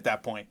good at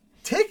that point.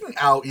 Taking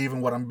out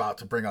even what I'm about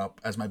to bring up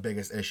as my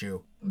biggest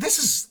issue, this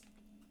is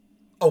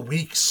a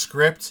weak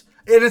script.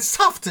 And it's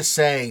tough to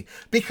say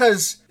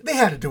because they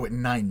had to do it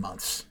in 9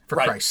 months, for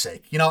Right. Christ's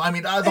sake. The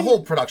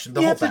whole production,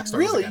 the whole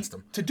backstory is against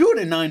them. To do it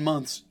in 9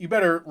 months, you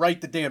better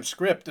write the damn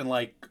script in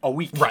like a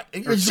week. Right.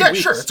 or 2 Yeah,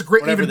 weeks, sure. It's a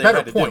great, whatever even they better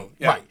had to point. do.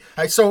 Yeah.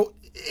 Right. So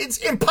it's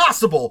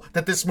impossible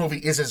that this movie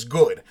is as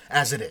good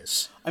as it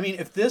is. I mean,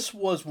 if this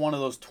was one of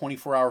those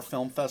 24-hour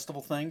film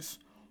festival things,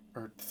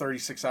 or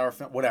 36-hour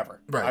film,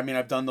 whatever. Right. I mean,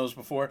 I've done those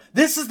before.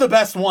 This is the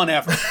best one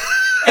ever.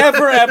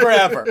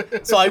 ever.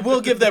 So I will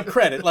give them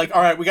credit. Like,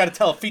 all right, we got to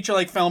tell a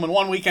feature-length film in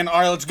 1 weekend. All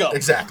right, let's go.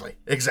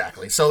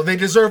 Exactly. So they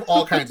deserve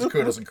all kinds of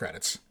kudos and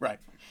credits. Right.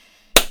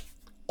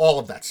 All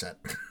of that said,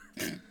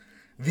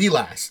 the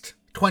last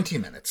 20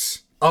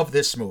 minutes of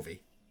this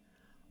movie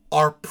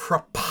are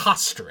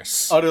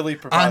preposterous. Utterly On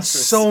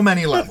preposterous. so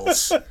many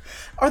levels.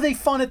 Are they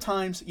fun at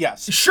times?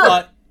 Yes. Sure.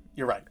 But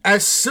you're right.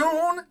 As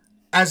soon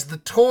as the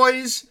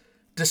toys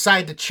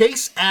decide to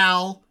chase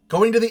Al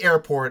going to the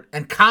airport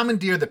and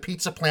commandeer the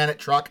Pizza Planet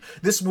truck,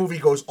 this movie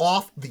goes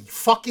off the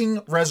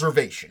fucking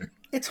reservation.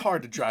 It's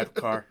hard to drive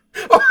a car.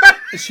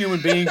 As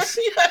human beings.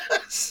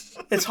 Yes.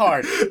 It's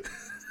hard.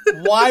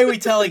 Why are we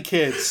telling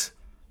kids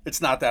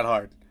it's not that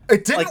hard?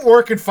 It didn't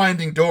work in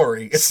Finding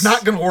Dory. It's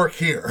not going to work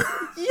here.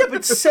 Yeah,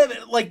 but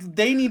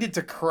they needed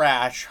to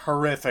crash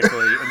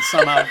horrifically and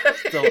somehow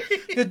still.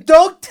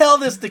 Don't tell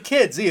this to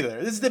kids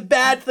either. This is the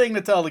bad thing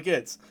to tell the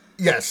kids.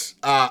 Yes,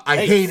 I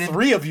Hey, hated.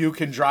 3 of you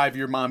can drive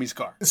your mommy's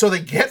car. So they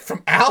get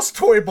from Al's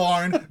Toy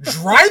Barn,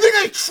 driving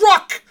a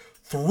truck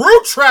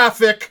through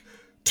traffic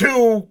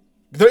to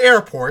the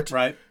airport.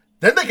 Right.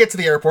 Then they get to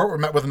the airport. We're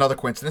met with another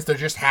coincidence. There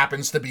just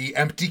happens to be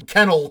empty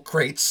kennel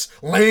crates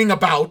laying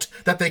about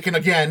that they can,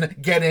 again,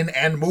 get in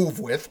and move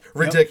with.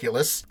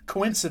 Ridiculous.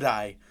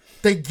 Coincidi.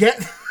 They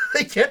get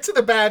to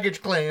the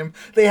baggage claim.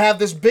 They have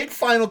this big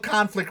final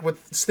conflict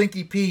with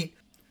Stinky Pete.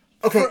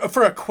 Okay.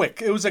 For a quick,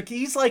 it was like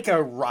he's like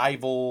a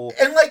rival.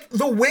 And,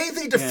 the way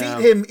they defeat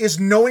him is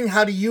knowing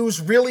how to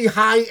use really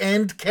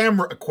high-end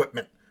camera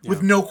equipment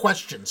with no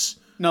questions.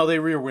 No, they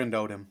rear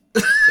windowed him.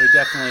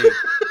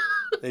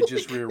 They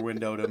just rear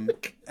windowed him.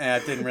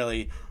 And it didn't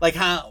really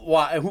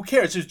why? Who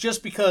cares? It was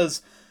just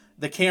because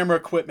the camera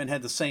equipment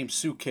had the same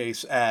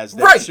suitcase as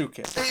that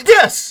suitcase.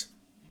 Yes.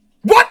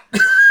 What?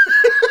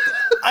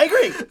 I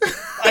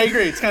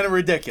agree. It's kind of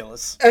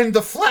ridiculous. And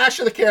the flash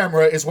of the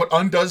camera is what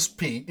undoes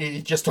Pete.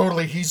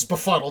 He's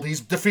befuddled.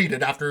 He's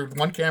defeated after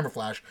one camera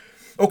flash.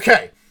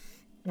 Okay,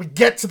 we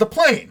get to the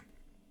plane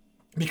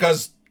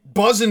because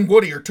Buzz and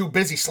Woody are too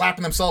busy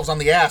slapping themselves on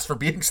the ass for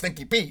beating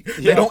Stinky Pete.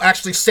 They don't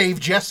actually save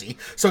Jesse.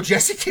 So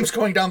Jesse keeps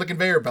going down the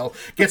conveyor belt,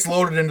 gets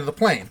loaded into the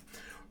plane.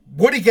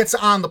 Woody gets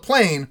on the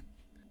plane.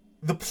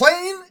 The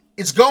plane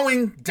is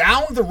going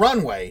down the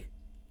runway.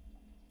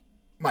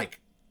 Mike,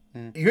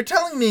 you're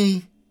telling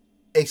me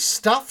a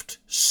stuffed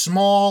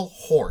small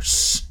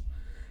horse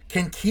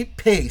can keep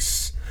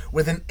pace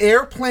with an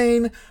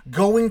airplane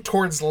going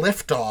towards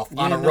liftoff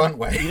on a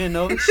runway? You didn't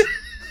know this?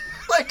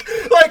 like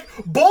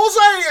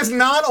Bullseye is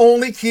not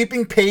only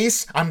keeping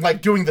pace. I'm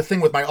doing the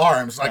thing with my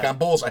arms on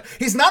Bullseye.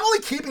 He's not only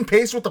keeping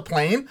pace with the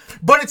plane,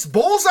 but it's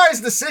Bullseye's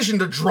decision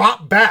to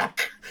drop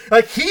back.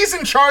 He's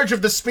in charge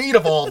of the speed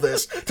of all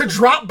this to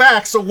drop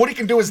back so Woody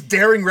can do his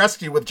daring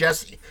rescue with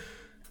Jesse.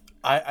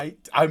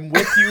 I'm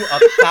with you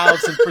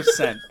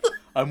 1,000%.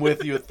 I'm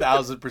with you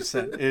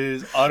 1,000%. It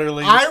is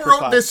utterly I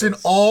wrote this in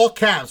all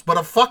caps, but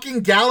a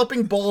fucking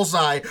galloping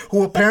Bullseye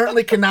who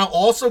apparently can now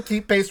also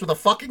keep pace with a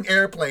fucking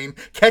airplane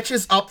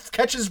catches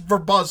for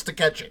Buzz to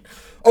catch it.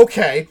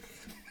 Okay,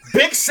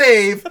 big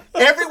save.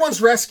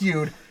 Everyone's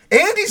rescued.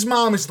 Andy's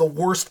mom is the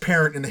worst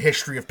parent in the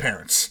history of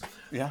parents.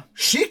 Yeah.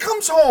 She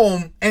comes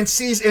home and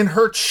sees in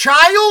her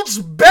child's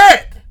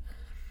bed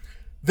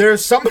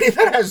There's somebody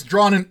that has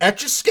drawn an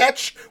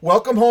Etch-a-Sketch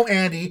Welcome Home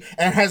Andy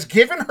and has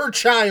given her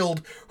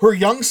child, her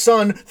young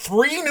son,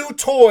 3 new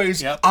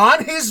toys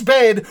on his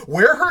bed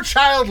where her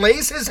child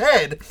lays his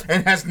head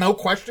and has no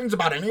questions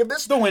about any of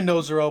this. The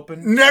windows are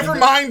open. Never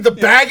mind the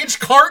baggage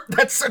cart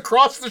that's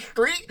across the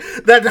street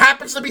that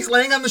happens to be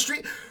laying on the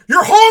street.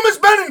 Your home has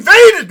been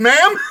invaded,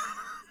 ma'am!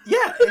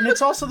 Yeah, and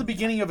it's also the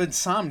beginning of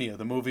Insomnia,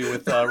 the movie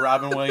with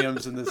Robin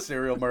Williams and the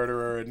serial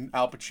murderer and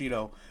Al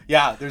Pacino.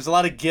 Yeah, there's a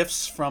lot of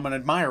gifts from an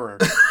admirer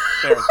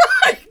there.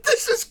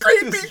 This is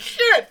creepy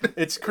shit!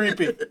 It's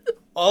creepy.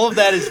 All of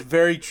that is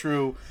very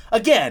true.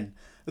 Again,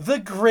 the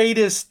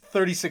greatest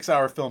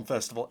 36-hour film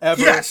festival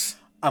ever. Yes.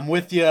 I'm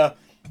with you.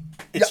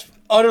 It's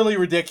utterly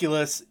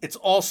ridiculous. It's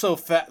also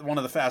one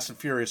of the Fast and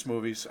Furious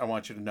movies, I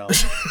want you to know.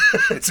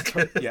 It's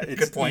good. Yeah,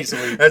 it's good point.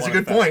 easily That's one a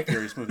of good the Fast point. and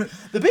Furious movies.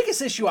 The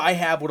biggest issue I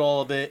have with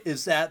all of it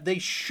is that they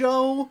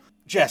show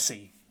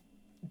Jessie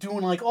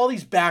doing like all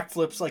these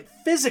backflips. Like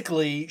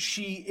physically,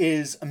 she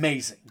is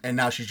amazing. And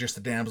now she's just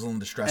a damsel in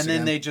distress And then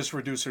again. they just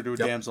reduce her to a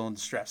damsel in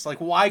distress. Like,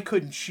 why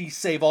couldn't she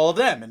save all of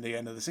them in the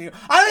end of the scene?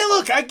 I mean,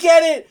 look, I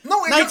get it. No,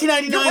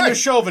 1999, you're right. they're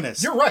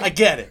chauvinists. You're right. I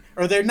get it.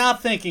 Or they're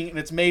not thinking, and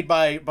it's made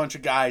by a bunch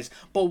of guys.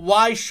 But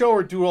why show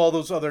her do all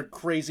those other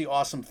crazy,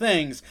 awesome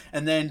things,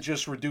 and then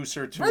just reduce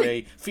her to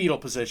a fetal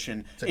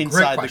position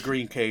inside the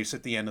green case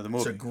at the end of the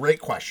movie? It's a great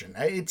question.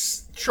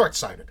 It's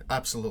short-sighted,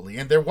 absolutely.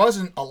 And there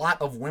wasn't a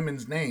lot of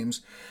women's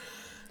names.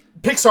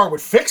 Pixar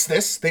would fix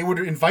this. They would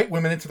invite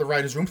women into the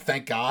writer's room,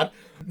 thank God.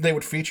 They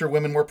would feature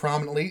women more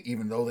prominently,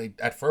 even though they,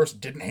 at first,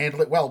 didn't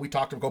handle it well. We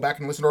talked to go back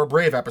and listen to our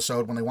Brave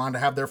episode when they wanted to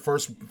have their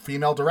first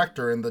female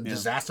director and the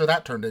disaster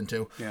that turned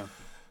into. Yeah.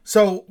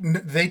 So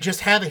they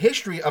just have a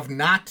history of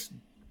not,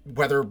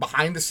 whether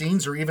behind the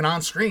scenes or even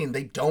on screen,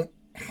 they don't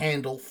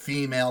handle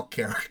female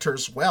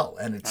characters well.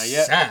 And it's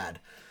sad.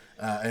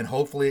 And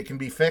hopefully it can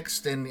be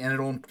fixed and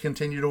it'll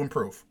continue to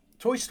improve.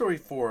 Toy Story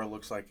 4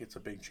 looks like it's a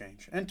big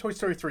change. And Toy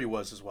Story 3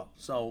 was as well.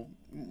 So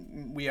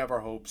we have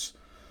our hopes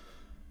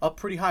up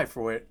pretty high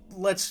for it.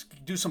 Let's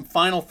do some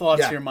final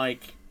thoughts here,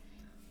 Mike.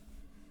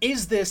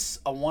 Is this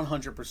a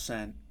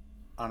 100%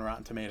 on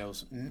Rotten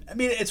Tomatoes? I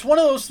mean, it's one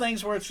of those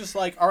things where it's just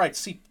like, all right,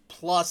 C+,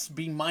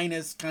 B-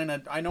 kind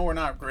of. I know we're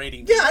not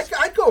grading these. Yeah,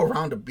 I'd go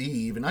around a B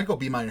even. I'd go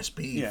B minus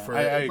B. Yeah, for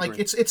I agree. like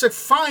it's a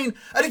fine.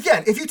 And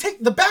again, if you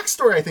take the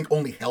backstory, I think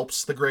only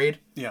helps the grade.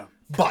 Yeah.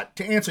 But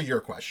to answer your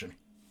question,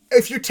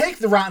 if you take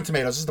the Rotten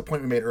Tomatoes, this is the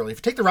point we made earlier. If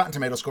you take the Rotten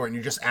Tomatoes score and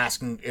you're just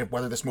asking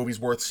whether this movie's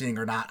worth seeing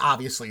or not,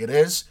 obviously it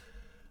is.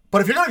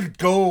 But if you're going to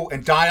go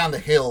and die on the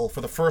hill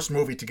for the first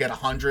movie to get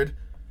 100,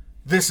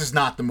 this is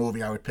not the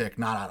movie I would pick,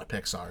 not out of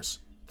Pixar's.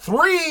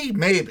 3,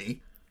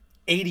 maybe.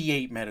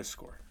 88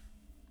 Metascore.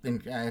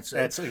 That's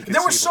That's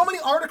there were so many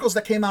articles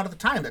that came out at the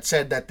time that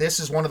said that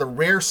this is one of the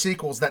rare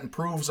sequels that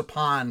improves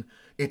upon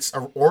its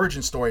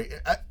origin story.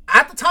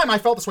 At the time, I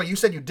felt this way. You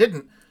said you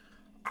didn't.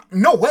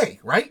 No way,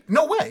 right?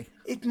 No way.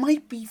 It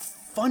might be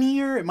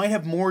funnier. It might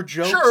have more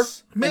jokes. Sure,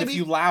 maybe. And if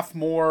you laugh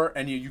more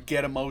and you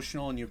get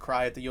emotional and you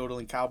cry at the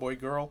yodeling cowboy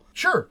girl.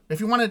 Sure, if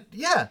you want to,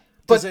 yeah.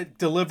 Does it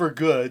deliver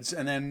goods?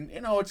 And then,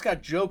 it's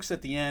got jokes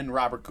at the end.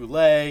 Robert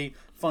Goulet,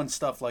 fun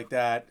stuff like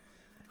that.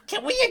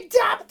 Can we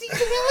adopt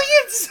these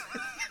aliens?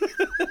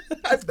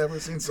 I've never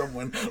seen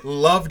someone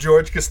love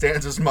George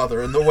Costanza's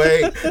mother in the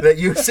way that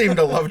you seem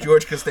to love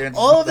George Costanza's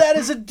mother. All of that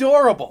is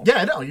adorable.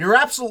 Yeah, no, you're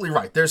absolutely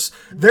right.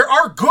 There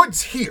are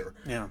goods here.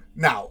 Yeah.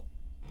 Now,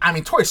 I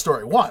mean, Toy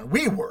Story 1,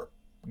 we were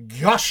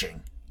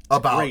gushing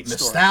about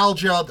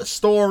nostalgia, the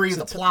story,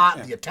 the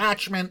plot, the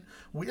attachment.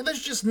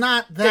 There's just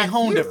not that. They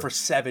honed here. it for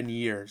 7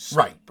 years.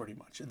 Right. Pretty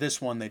much.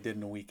 This one they did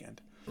in a weekend.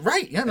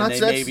 Right, yeah,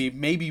 and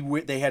maybe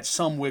they had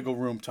some wiggle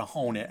room to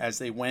hone it as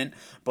they went,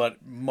 but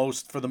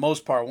for the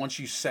most part, once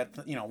you set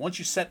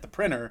the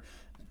printer,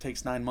 it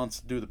takes 9 months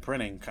to do the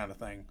printing kind of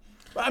thing.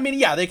 But, I mean,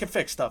 yeah, they can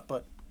fix stuff,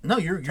 but no,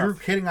 you're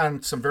hitting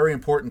on some very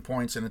important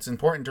points, and it's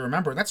important to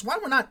remember. That's why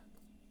we're not.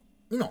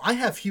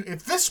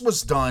 If this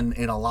was done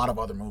in a lot of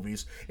other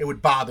movies, it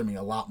would bother me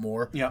a lot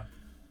more. Yeah.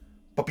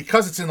 But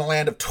because it's in the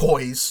land of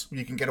toys,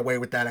 you can get away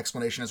with that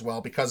explanation as well.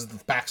 Because of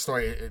the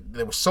backstory,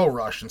 it was so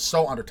rushed and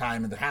so under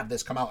time, and to have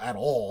this come out at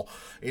all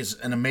is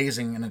an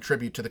amazing and a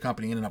tribute to the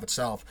company in and of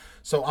itself.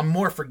 So I'm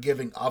more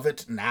forgiving of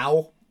it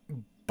now.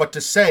 But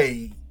to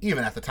say,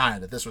 even at the time,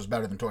 that this was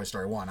better than Toy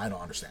Story 1, I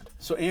don't understand.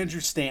 So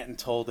Andrew Stanton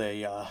told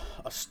a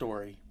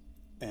story,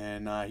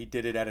 and he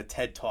did it at a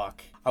TED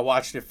Talk. I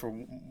watched it for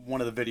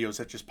one of the videos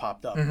that just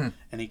popped up. Mm-hmm.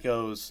 And he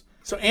goes,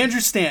 so Andrew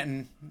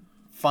Stanton,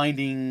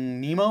 Finding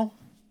Nemo?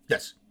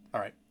 Yes. All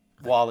right.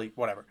 Wally,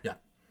 whatever. Yeah.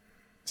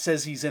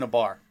 Says he's in a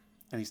bar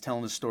and he's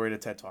telling his story to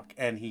TED Talk.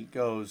 And he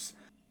goes,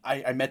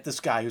 I met this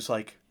guy who's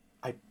like,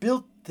 I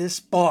built this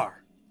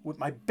bar with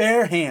my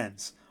bare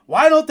hands.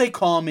 Why don't they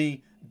call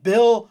me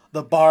Bill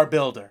the Bar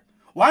Builder?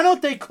 Why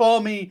don't they call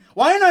me,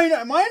 why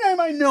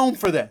am I known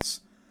for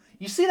this?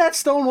 You see that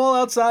stone wall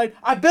outside?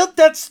 I built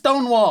that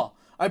stone wall.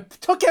 I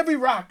took every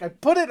rock. I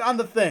put it on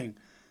the thing.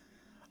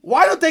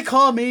 Why don't they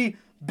call me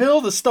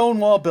Bill the Stone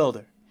Wall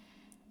Builder?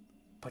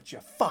 But you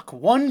fuck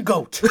one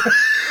goat.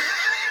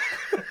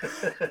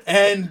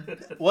 And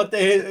what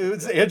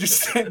Andrew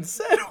Stanton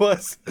said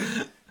was,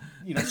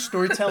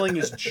 storytelling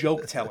is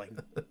joke telling.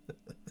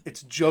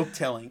 It's joke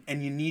telling,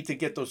 and you need to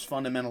get those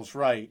fundamentals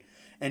right.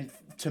 And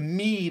to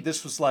me,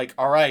 this was like,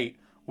 all right,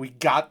 we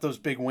got those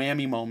big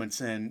whammy moments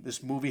in.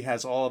 This movie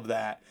has all of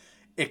that.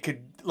 It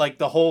could, like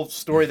the whole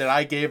story that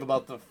I gave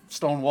about the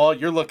stone wall,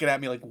 you're looking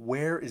at me like,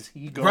 where is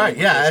he going? Right,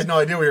 yeah, I had no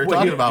idea what you were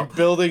talking about. You're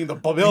building the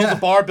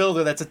bar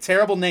builder. That's a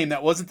terrible name.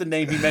 That wasn't the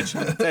name he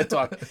mentioned in the TED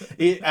Talk.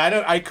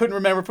 I couldn't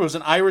remember if it was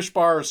an Irish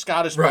bar or a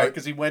Scottish bar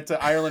because he went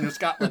to Ireland or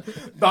Scotland.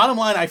 Bottom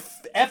line, I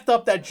effed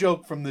up that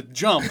joke from the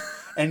jump,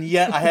 and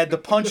yet I had the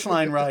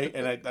punchline right,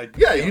 and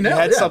you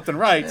had something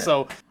right. Yeah.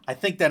 So I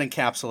think that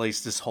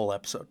encapsulates this whole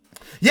episode.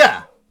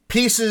 Yeah,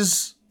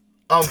 pieces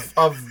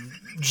of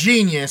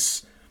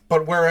genius.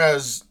 But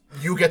whereas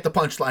you get the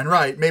punchline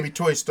right, maybe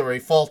Toy Story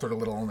faltered a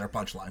little on their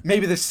punchline.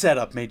 Maybe the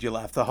setup made you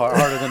laugh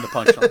harder than the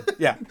punchline.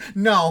 Yeah.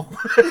 No.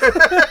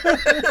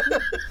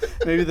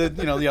 Maybe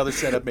the other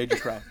setup made you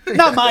cry.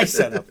 Not my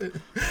setup.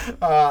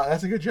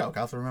 That's a good joke.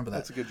 I'll have to remember that.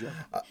 That's a good joke.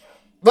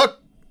 Look.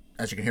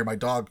 As you can hear my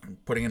dog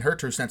putting in her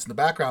 2 cents in the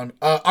background.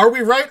 Are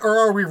we right or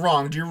are we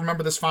wrong? Do you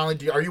remember this finally?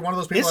 Are you one of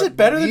those people Is it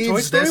better than Toy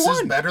Story 1?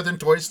 This is better than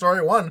Toy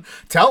Story 1.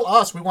 Tell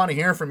us. We want to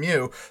hear from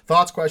you.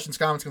 Thoughts, questions,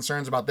 comments,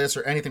 concerns about this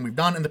or anything we've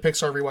done in the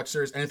Pixar Rewatch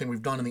series, anything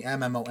we've done in the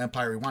MMO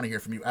Empire. We want to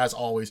hear from you. As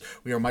always,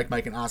 we are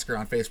Mike, and Oscar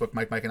on Facebook,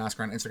 Mike, and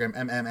Oscar on Instagram,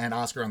 and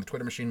Oscar on the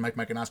Twitter machine, Mike,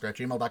 and Oscar at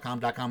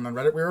gmail.com and on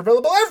Reddit. We're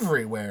available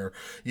everywhere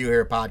you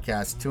hear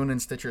podcasts. TuneIn,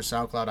 Stitcher,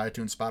 SoundCloud,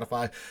 iTunes,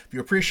 Spotify. If you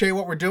appreciate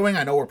what we're doing,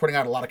 I know we're putting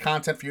out a lot of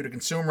content for you to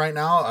consume right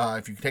now.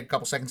 If you take a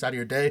couple seconds out of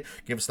your day,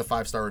 give us the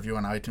 5-star review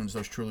on iTunes.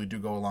 Those truly do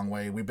go a long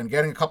way. We've been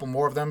getting a couple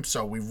more of them,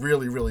 so we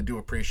really, really do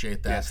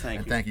appreciate that. Yes,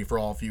 thank you. Thank you for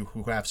all of you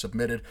who have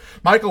submitted.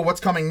 Michael, what's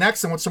coming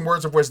next, and what's some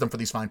words of wisdom for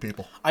these fine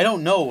people? I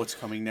don't know what's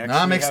coming next.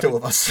 Nah, makes 2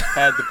 of us.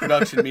 Had the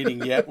production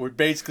meeting yet. We're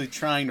basically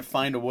trying to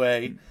find a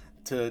way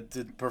to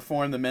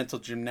perform the mental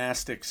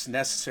gymnastics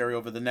necessary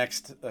over the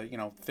next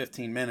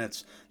 15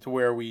 minutes to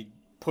where we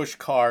push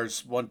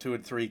Cars 1, 2,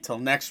 and 3 till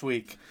next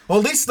week. Well,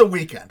 at least the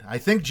weekend. I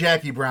think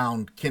Jackie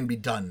Brown can be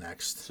done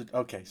next. So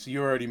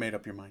you already made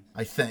up your mind.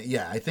 I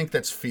think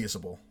that's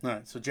feasible. All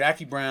right, so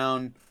Jackie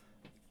Brown,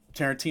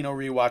 Tarantino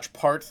Rewatch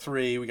Part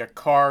 3. We got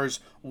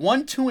Cars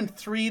 1, 2, and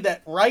 3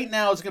 that right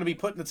now is going to be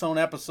put in its own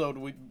episode.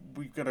 We're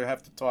going to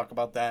have to talk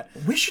about that.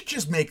 We should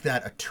just make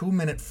that a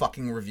 2-minute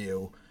fucking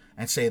review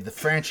and say the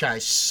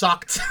franchise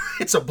sucked.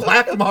 It's a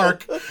black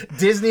mark.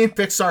 Disney and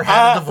Pixar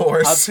had a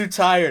divorce. I'm too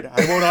tired.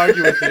 I won't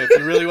argue with you if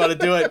you really want to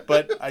do it,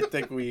 but I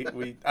think we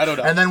I don't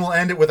know. And then we'll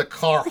end it with a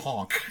car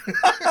honk.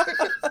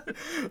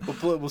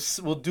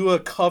 We'll do a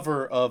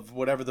cover of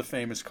whatever the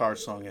famous Car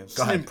song is.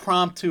 An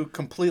impromptu,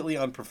 completely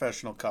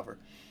unprofessional cover.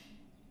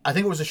 I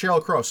think it was a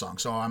Sheryl Crow song,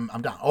 so I'm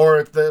down.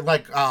 Or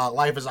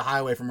Life is a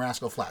Highway from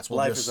Rascal Flatts. All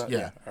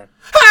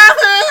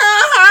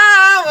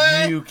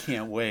right. You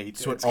can't wait.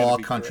 That's what all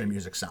country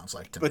music sounds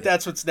like to me. But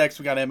that's what's next.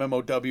 We got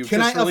MMOW.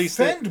 Can I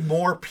offend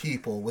more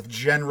people with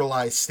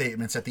generalized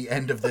statements at the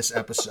end of this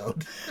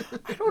episode?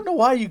 I don't know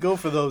why you go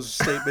for those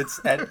statements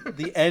at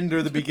the end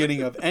or the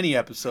beginning of any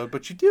episode,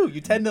 but you do.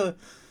 You tend to...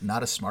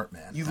 Not a smart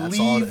man. That's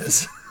all it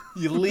is.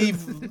 You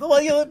leave...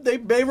 Well,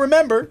 they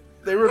remember.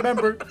 They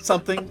remember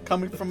something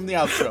coming from the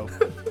outro.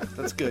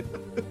 That's good.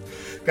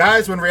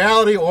 Guys, when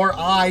reality or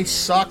I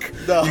suck,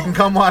 you can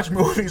come watch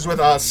movies with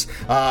us,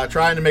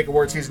 trying to make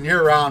award season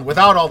year-round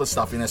without all the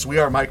stuffiness. We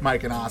are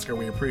Mike, and Oscar.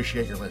 We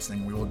appreciate your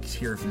listening. We will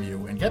hear from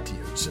you and get to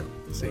you soon.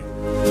 See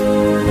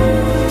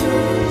you.